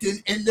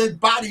acting in the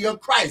body of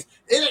Christ.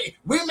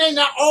 We may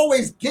not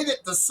always get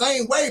it the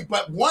same way,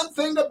 but one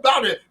thing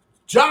about it,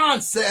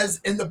 John says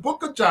in the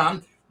book of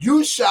John,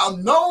 you shall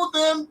know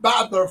them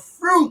by the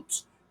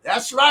fruit.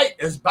 That's right,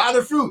 it's by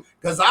the fruit.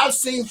 Because I've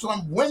seen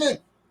some women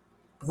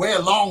wear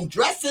long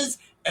dresses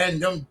and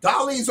them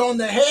dollies on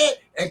their head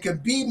and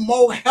could be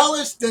more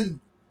hellish than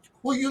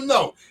who you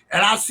know.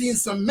 And I've seen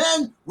some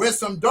men wear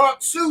some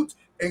dark suits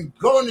and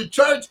go into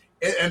church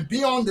and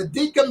be on the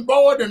deacon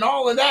board and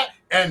all of that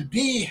and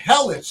be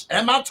hellish.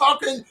 Am I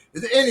talking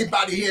to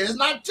anybody here? It's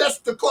not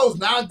just the clothes.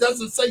 Now, it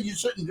doesn't say you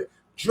shouldn't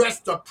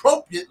dress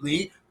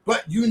appropriately,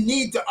 but you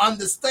need to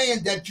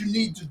understand that you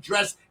need to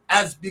dress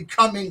as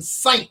becoming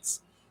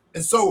saints.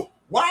 And so,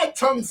 why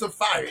tongues of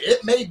fire?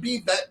 It may be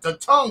that the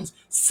tongues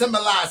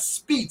symbolize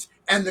speech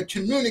and the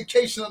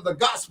communication of the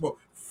gospel.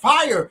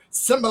 Fire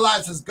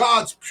symbolizes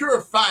God's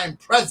purifying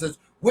presence,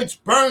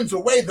 which burns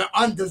away the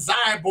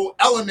undesirable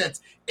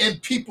elements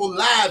in people's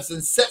lives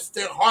and sets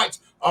their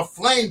hearts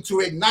aflame to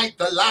ignite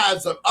the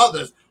lives of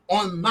others.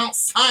 On Mount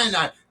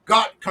Sinai,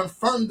 God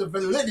confirmed the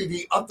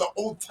validity of the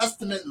Old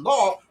Testament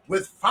law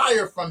with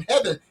fire from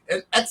heaven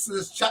in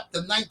Exodus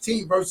chapter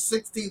 19, verse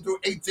 16 through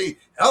 18.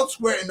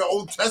 Elsewhere in the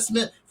Old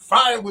Testament,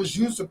 fire was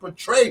used to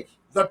portray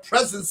the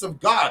presence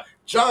of God.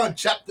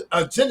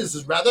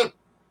 Genesis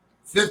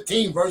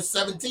 15, verse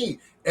 17.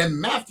 And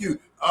Matthew,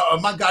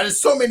 my God,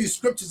 there's so many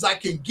scriptures I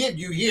can give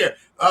you here.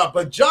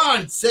 But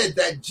John said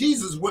that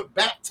Jesus would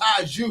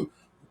baptize you,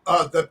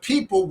 the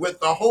people, with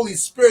the Holy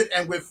Spirit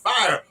and with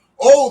fire.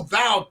 Oh,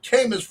 thou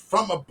camest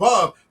from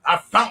above. I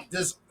found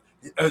this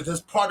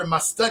part of my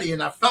study,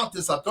 and I found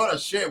this. I thought I'd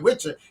share it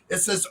with you. It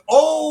says,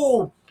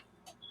 oh,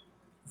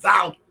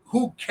 thou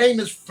who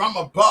camest from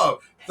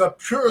above, the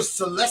pure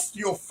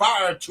celestial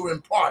fire to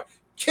impart.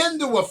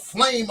 Kindle a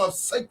flame of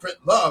sacred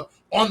love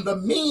on the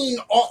mean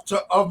altar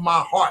of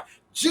my heart.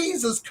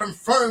 Jesus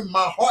confirmed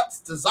my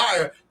heart's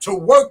desire to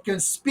work and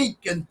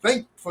speak and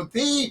think for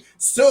thee.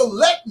 Still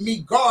let me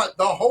guard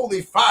the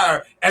holy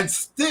fire and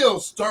still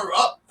stir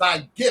up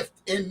thy gift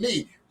in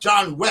me.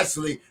 John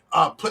Wesley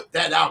put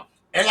that out.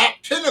 And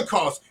at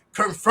Pentecost,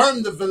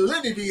 confirmed the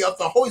validity of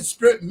the Holy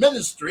Spirit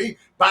ministry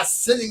by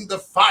sending the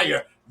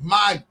fire.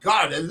 My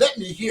God, and let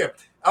me hear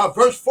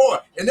verse 4.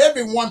 And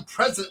everyone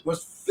present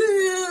was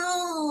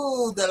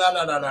filled,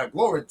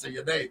 glory to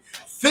your name,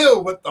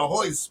 filled with the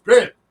Holy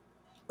Spirit,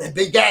 and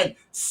began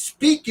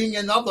speaking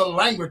in other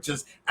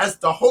languages as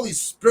the Holy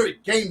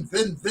Spirit gave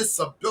them this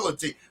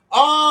ability.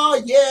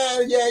 Oh,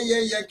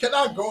 yeah. Can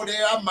I go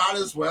there? I might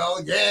as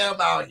well. Yeah,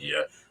 I'm out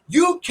here.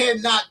 You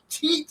cannot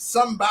teach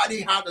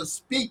somebody how to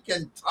speak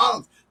in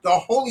tongues. The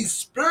Holy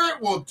Spirit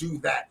will do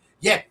that.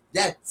 Yeah,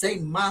 say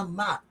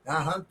mama.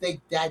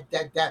 Think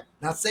that.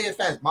 Now say it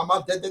fast.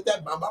 Mama,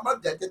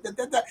 mama,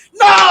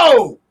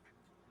 No!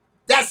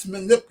 That's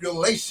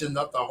manipulation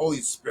of the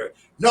Holy Spirit.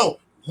 No,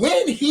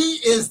 when he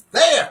is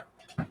there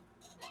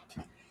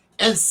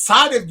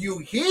inside of you,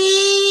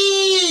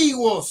 he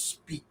will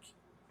speak.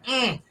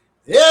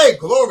 Yeah,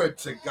 glory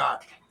to God.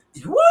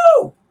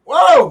 Woo!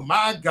 Whoa,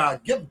 my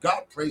God. Give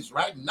God praise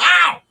right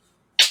now.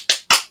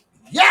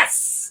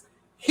 Yes,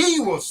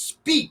 he will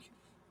speak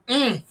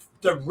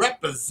to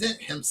represent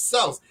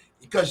himself,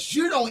 because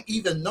you don't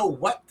even know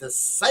what to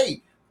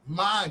say.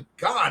 My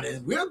God,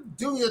 and we'll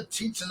do your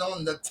teaching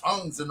on the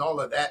tongues and all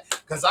of that,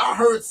 because I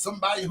heard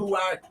somebody who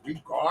I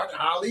regard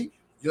highly,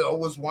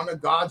 was one of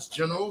God's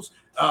generals,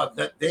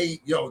 that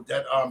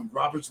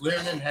Robert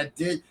Learning had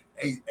did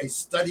a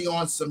study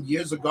on some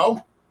years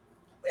ago.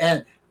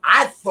 And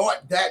I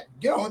thought that,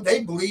 they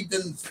believed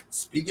in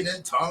speaking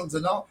in tongues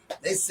and all.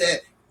 They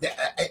said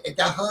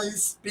the Holy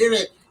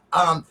Spirit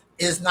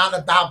is not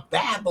about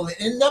babbling.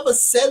 It never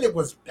said it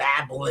was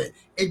babbling.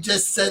 It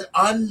just said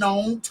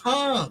unknown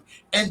tongue.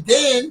 And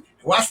then,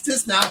 watch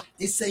this now,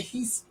 they say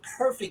he's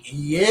perfect.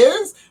 He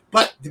is,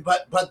 but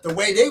the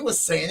way they were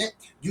saying it,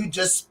 you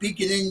just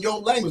speak it in your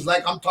language.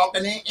 Like I'm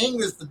talking in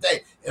English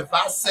today. If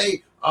I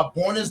say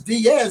Buenos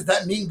dias,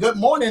 that means good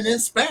morning in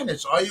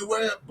Spanish. Are you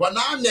aware?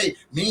 Bonane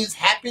means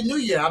Happy New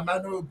Year. I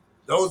know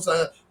those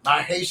are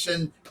my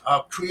Haitian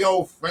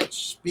Creole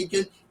French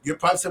speaking. You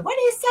probably say, what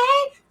do you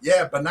say?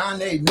 Yeah,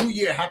 Banane, New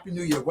Year, Happy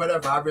New Year,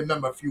 whatever. I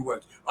remember a few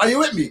words. Are you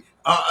with me?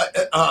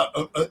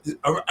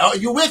 Are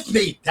you with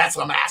me? That's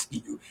what I'm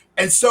asking you.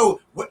 And so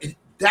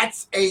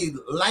that's a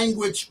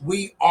language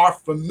we are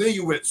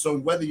familiar with. So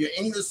whether you're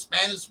English,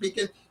 Spanish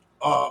speaking,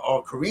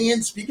 or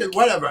Korean speaking,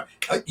 whatever,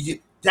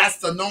 that's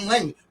the known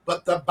language.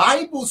 But the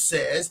Bible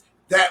says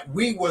that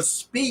we will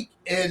speak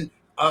in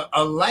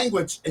a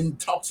language, and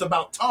talks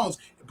about tongues.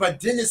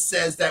 But then it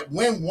says that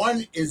when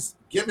one is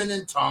given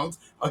in tongues,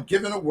 or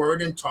given a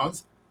word in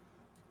tongues,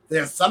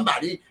 there's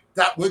somebody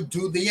that would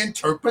do the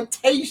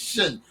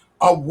interpretation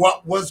of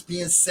what was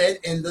being said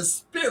in the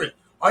spirit.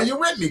 Are you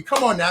with me?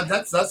 Come on now.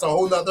 That's a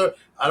whole other.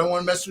 I don't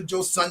want to mess with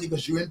your Sunday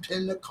because you're in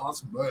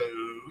Pentecost mode.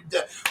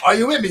 Are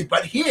you with me?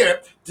 But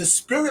here, the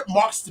Spirit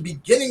marks the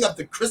beginning of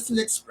the Christian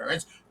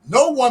experience.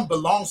 No one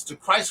belongs to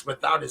Christ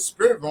without his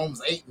Spirit,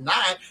 Romans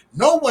 8:9.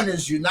 No one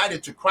is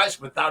united to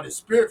Christ without his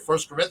Spirit, 1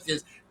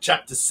 Corinthians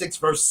chapter 6,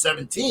 verse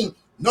 17.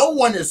 No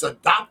one is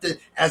adopted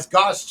as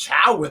God's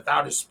child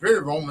without his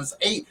Spirit, Romans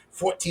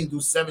 8:14 through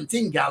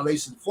 17,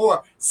 Galatians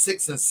 4,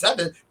 6 and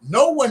 7.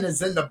 No one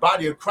is in the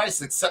body of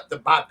Christ except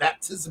by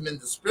baptism in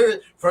the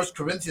Spirit, 1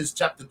 Corinthians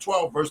chapter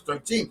 12, verse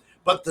 13.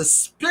 But the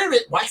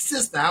Spirit, watch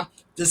this now,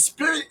 the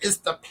Spirit is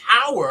the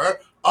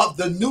power of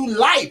the new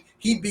life.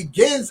 He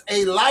begins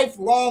a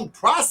lifelong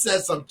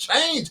process of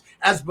change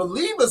as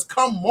believers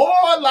come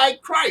more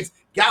like Christ.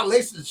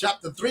 Galatians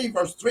chapter 3,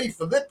 verse 3,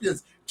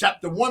 Philippians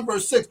chapter 1,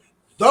 verse 6.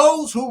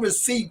 Those who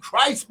receive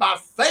Christ by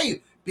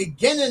faith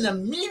begin an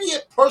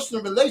immediate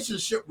personal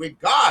relationship with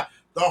God.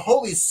 the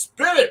Holy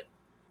Spirit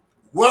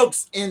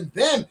works in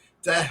them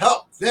to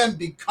help them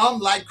become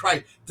like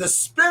Christ. The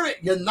Spirit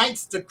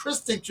unites the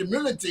Christian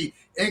community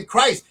in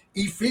Christ.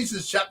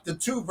 Ephesians chapter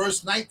 2,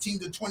 verse 19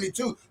 to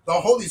 22. The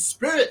Holy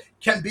Spirit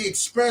can be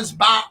experienced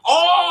by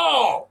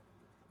all,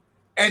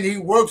 and he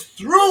works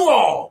through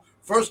all.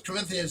 1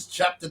 Corinthians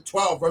chapter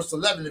 12, verse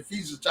 11,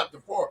 Ephesians chapter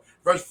 4,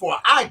 verse 4.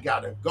 I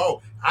gotta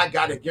go. I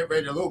gotta get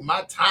ready to move.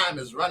 My time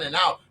is running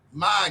out.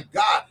 My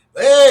God.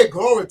 Hey,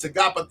 glory to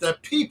God. But the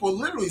people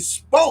literally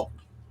spoke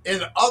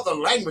in other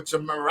language, a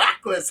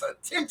miraculous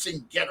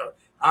attention getter.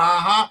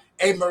 A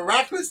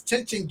miraculous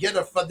attention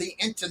getter for the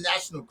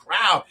international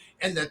crowd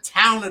in the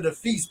town of the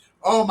feast.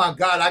 Oh my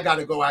God, I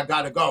gotta go. I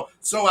gotta go.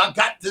 So I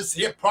got this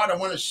here part I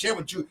want to share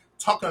with you,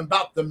 talking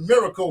about the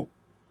miracle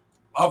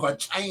of a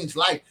changed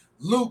life.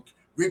 Luke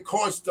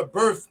records the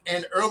birth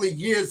and early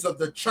years of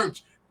the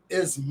church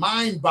is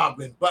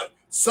mind-boggling, but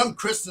some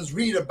Christians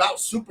read about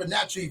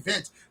supernatural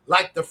events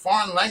like the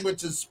foreign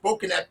languages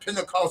spoken at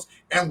Pentecost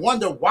and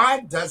wonder, why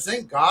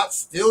doesn't God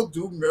still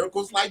do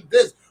miracles like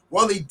this?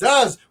 Well, he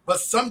does, but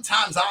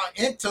sometimes our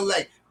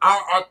intellect,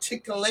 our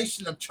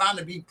articulation of trying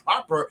to be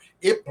proper,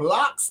 it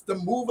blocks the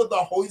move of the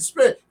Holy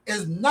Spirit.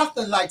 It's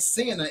nothing like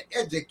seeing an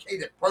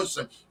educated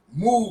person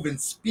move and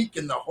speak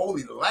in the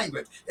holy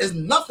language. It's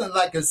nothing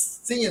like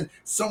seeing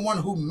someone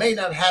who may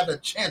not have a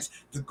chance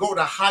to go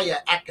to higher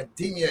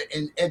academia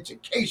in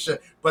education,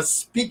 but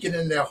speaking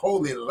in their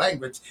holy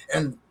language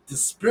and the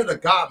Spirit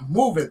of God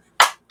moving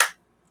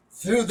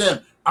through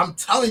them. I'm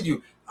telling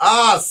you,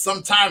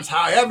 sometimes,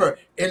 however,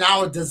 in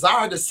our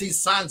desire to see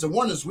signs and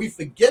wonders, we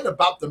forget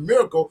about the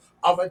miracle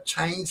of a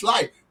changed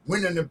life.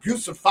 When an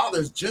abusive father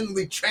is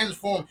generally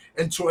transformed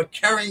into a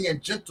caring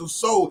and gentle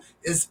soul,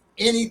 is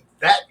any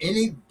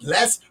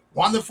less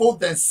wonderful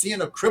than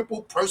seeing a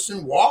crippled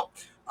person walk?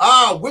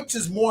 Which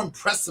is more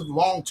impressive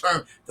long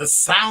term? The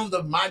sound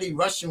of mighty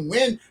rushing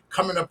wind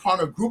coming upon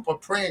a group of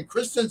praying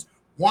Christians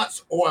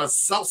once, or a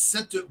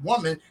self-centered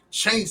woman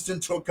changed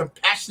into a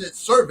compassionate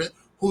servant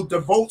who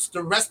devotes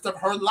the rest of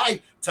her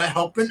life to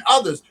helping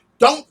others.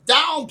 Don't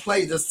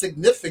downplay the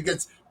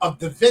significance of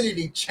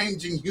divinity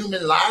changing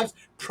human lives.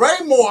 Pray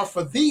more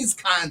for these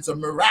kinds of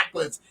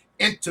miraculous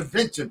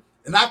intervention.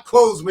 And I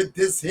close with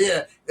this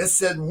here. It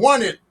said,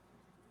 wanted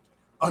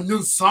a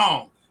new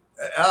song.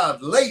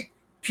 Late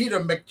Peter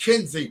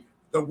McKenzie,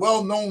 the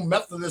well-known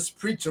Methodist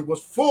preacher,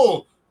 was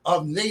full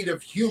of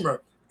native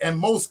humor and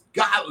most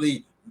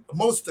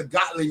a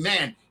godly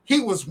man. He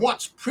was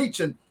once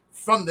preaching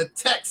from the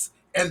text,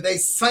 and they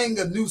sang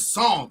a new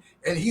song.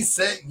 And he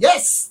said,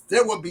 yes,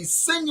 there will be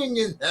singing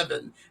in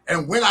heaven.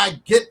 And when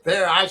I get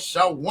there, I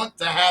shall want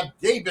to have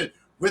David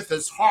with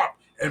his harp,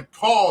 and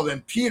Paul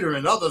and Peter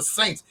and other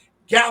saints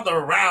gather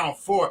around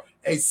for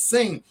a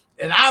sing.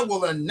 And I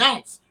will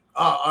announce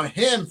a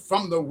hymn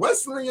from the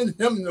Wesleyan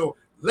hymnal.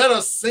 Let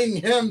us sing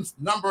hymns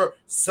number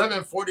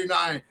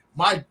 749.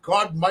 My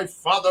God, my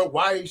Father,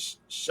 why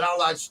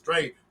shall I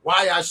stray?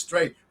 Why I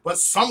stray? But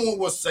someone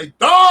will say,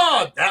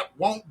 God, that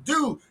won't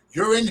do.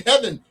 You're in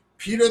heaven.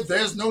 Peter,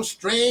 there's no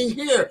straying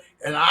here.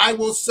 And I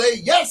will say,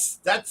 yes,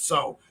 that's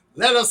so.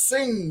 Let us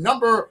sing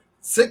number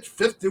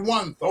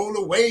 651. Though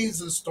the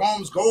waves and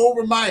storms go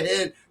over my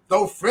head,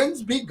 though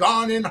friends be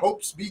gone and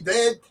hopes be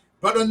dead.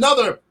 But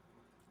another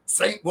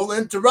saint will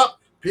interrupt.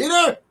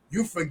 Peter,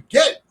 you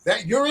forget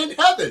that you're in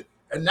heaven.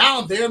 And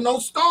now there are no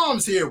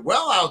storms here.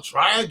 Well, I'll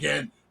try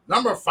again.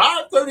 Number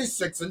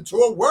 536, into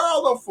a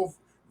world of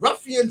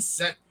ruffians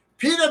sent.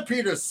 Peter,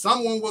 Peter,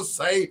 someone will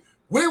say,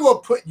 we will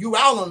put you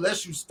out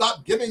unless you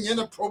stop giving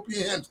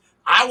inappropriate hymns.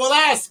 I will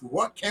ask,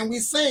 what can we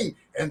sing?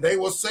 And they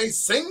will say,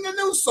 sing a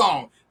new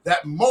song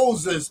that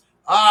Moses,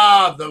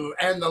 and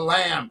the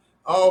Lamb.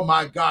 Oh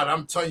my God,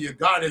 I'm telling you,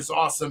 God is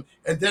awesome.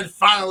 And then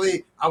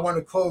finally, I want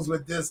to close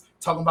with this,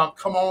 talking about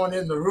come on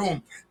in the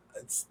room.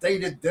 It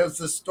stated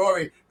there's a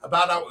story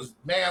about a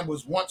man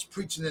was once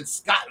preaching in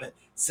Scotland.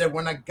 Said,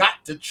 when I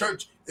got to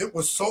church, it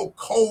was so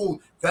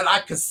cold that I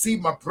could see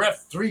my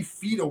breath 3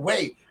 feet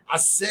away. I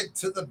said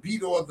to the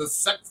beadle, or the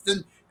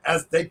sexton,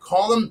 as they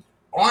call him,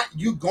 aren't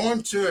you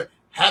going to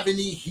have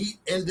any heat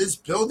in this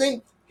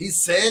building? He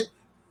said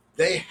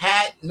they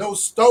had no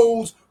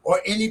stoves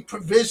or any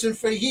provision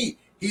for heat.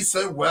 He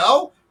said,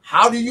 well,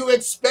 how do you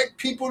expect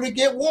people to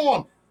get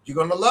warm? You're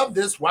going to love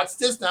this. Watch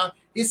this now.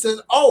 He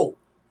says, oh,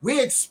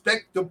 we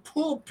expect the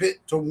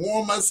pulpit to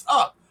warm us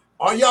up.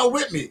 Are y'all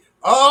with me?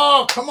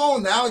 Oh, come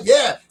on now.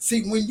 Yeah.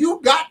 See, when you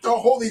got the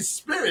Holy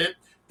Spirit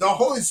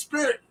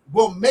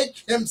will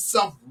make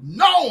himself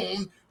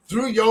known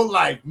through your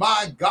life.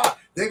 My God,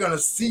 they're going to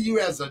see you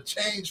as a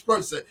changed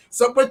person.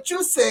 So, but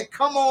you said,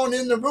 come on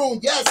in the room.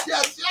 Yes,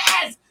 yes,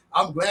 yes.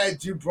 I'm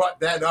glad you brought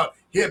that up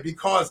here,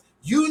 because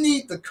you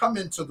need to come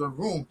into the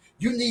room.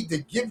 You need to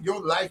give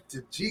your life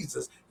to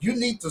Jesus. You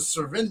need to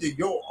surrender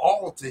your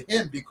all to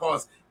him,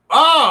 because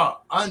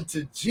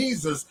unto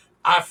Jesus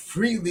I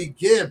freely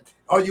give.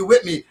 Are you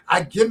with me?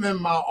 I give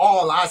him my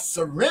all. I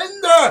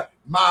surrender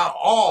my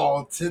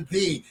all to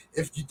thee.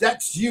 If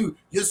that's you,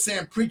 you're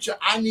saying, preacher,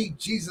 I need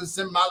Jesus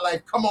in my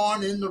life. Come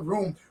on in the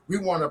room. We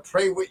want to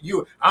pray with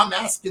you. I'm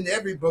asking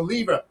every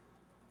believer,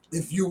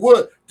 if you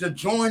would, to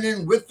join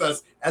in with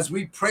us as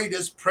we pray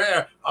this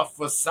prayer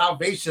for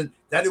salvation,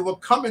 that it will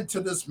come into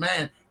this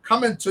man,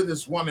 come into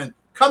this woman,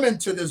 come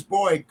into this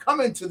boy,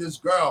 come into this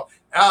girl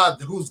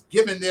who's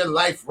giving their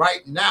life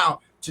right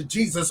now to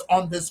Jesus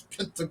on this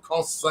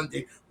Pentecost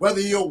Sunday.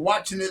 Whether you're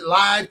watching it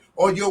live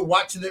or you're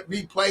watching it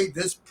replayed,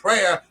 this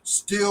prayer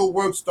still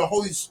works. The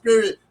Holy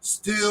Spirit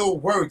still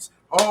works.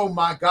 Oh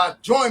my God,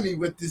 join me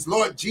with this.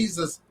 Lord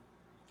Jesus,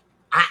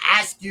 I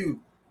ask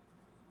you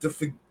to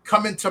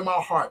come into my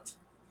heart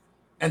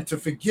and to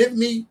forgive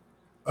me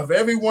of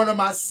every one of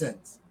my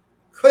sins.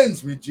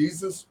 Cleanse me,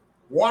 Jesus.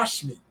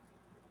 Wash me.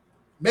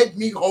 Make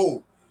me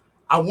whole.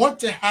 I want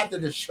to have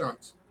that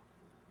assurance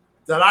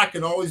that I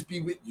can always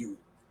be with you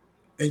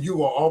and you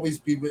will always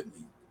be with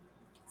me.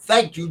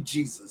 Thank you,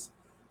 Jesus,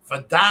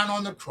 for dying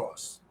on the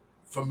cross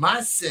for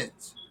my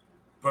sins,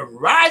 but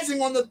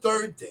rising on the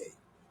third day,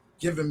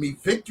 giving me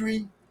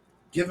victory,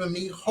 giving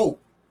me hope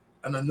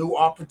and a new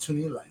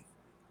opportunity in life.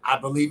 I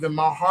believe in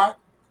my heart.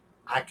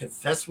 I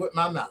confess with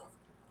my mouth.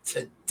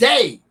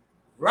 Today,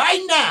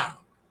 right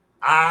now,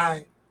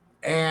 I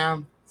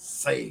am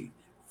saved.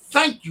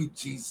 Thank you,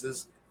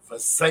 Jesus, for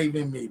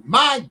saving me.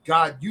 My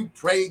God, you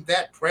prayed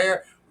that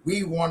prayer.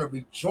 We want to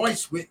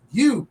rejoice with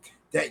you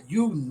that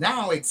you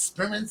now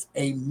experience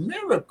a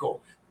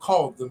miracle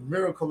called the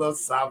miracle of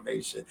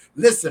salvation.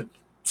 Listen,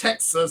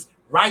 text us,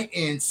 write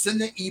in,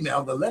 send an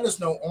email to let us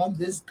know on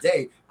this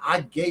day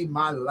I gave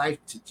my life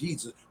to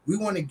Jesus. We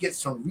want to get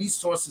some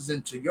resources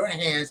into your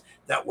hands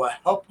that will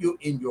help you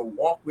in your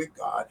walk with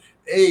God.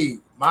 Hey,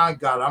 my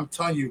God, I'm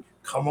telling you,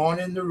 come on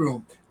in the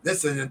room.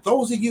 Listen, and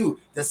those of you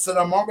that said,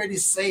 I'm already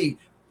saved,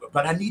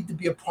 but I need to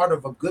be a part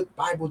of a good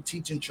Bible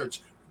teaching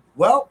church.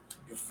 Well,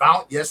 you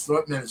found Yes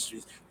Lord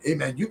Ministries.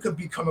 Amen. You can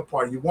become a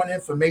part. You want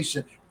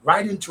information,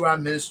 write into our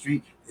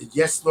ministry,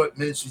 Yes Lord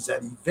Ministries,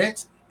 at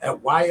events at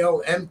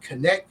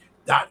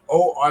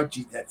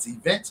ylmconnect.org. That's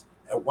events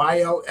at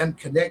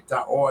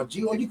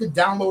ylmconnect.org. Or you can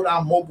download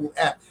our mobile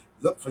app.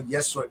 Look for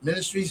Yes Lord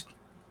Ministries.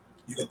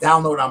 You can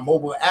download our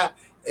mobile app.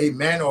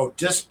 Amen. Or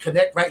just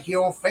connect right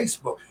here on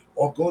Facebook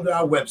or go to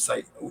our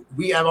website.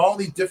 We have all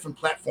these different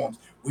platforms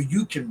where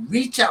you can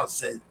reach out and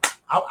say,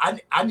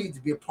 I need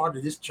to be a part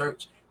of this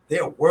church.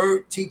 They're a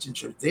word teaching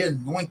church. They're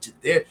anointed.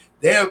 They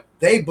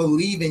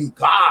believe in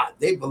God.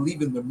 They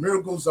believe in the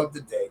miracles of the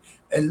day.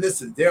 And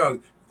listen, there are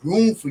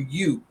room for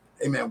you,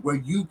 amen, where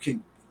you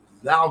can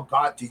allow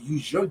God to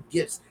use your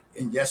gifts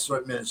in Yes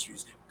Lord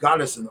Ministries. God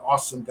is an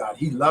awesome God.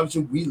 He loves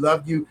you. We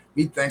love you.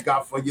 We thank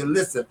God for you.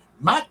 Listen,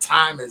 my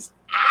time is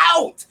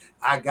out.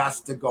 I got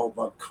to go.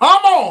 But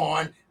come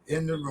on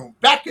in the room.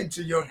 Back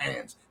into your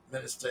hands,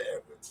 Minister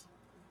Edwards.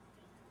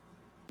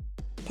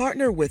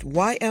 Partner with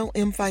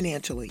YLM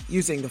financially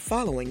using the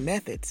following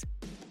methods.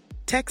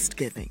 Text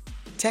giving.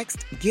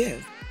 Text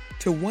GIVE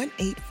to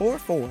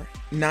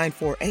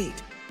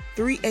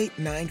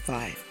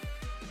 1-844-948-3895.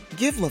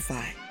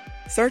 Givelify.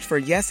 Search for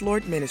Yes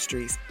Lord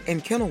Ministries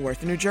in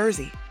Kenilworth, New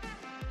Jersey.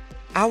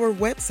 Our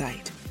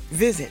website.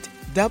 Visit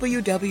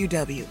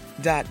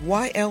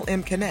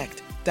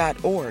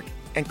www.ylmconnect.org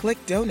and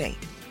click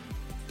Donate.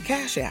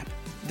 Cash App,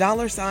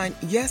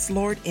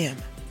 $YesLordM.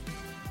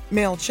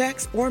 Mail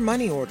checks or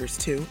money orders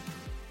to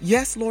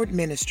Yes Lord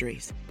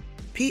Ministries,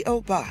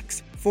 P.O.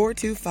 Box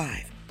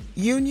 425,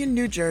 Union,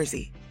 New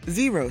Jersey,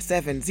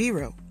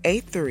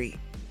 07083.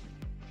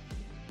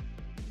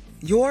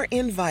 You're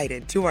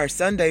invited to our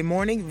Sunday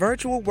morning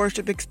virtual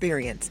worship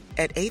experience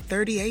at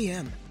 8:30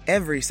 a.m.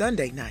 every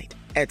Sunday night.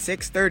 At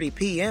 6:30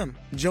 p.m.,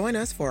 join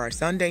us for our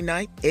Sunday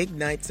night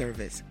Ignite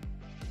service.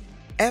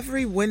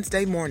 Every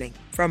Wednesday morning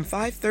from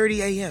 5:30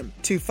 a.m.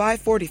 to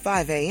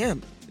 5:45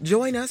 a.m.,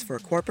 join us for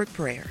corporate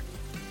prayer.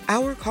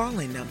 Our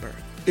call-in number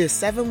is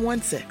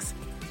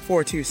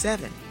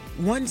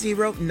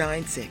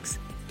 716-427-1096,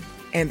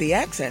 and the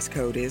access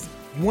code is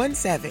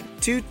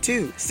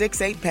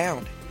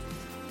 172268#.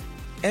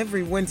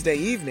 Every Wednesday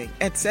evening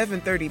at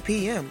 7:30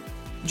 p.m.,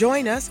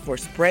 join us for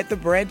Spread the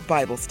Bread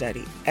Bible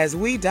Study as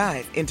we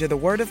dive into the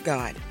Word of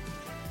God.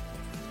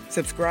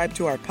 Subscribe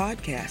to our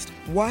podcast,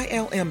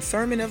 YLM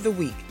Sermon of the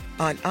Week,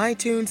 on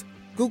iTunes,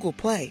 Google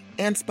Play,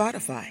 and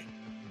Spotify.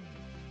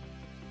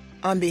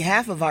 On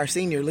behalf of our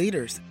senior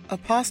leaders,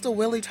 Apostle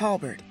Willie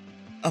Talbert,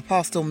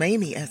 Apostle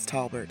Mamie S.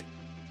 Talbert,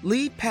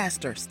 Lead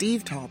Pastor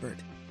Steve Talbert,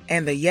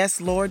 and the Yes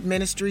Lord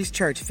Ministries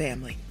Church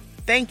family,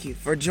 thank you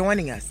for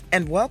joining us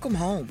and welcome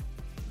home.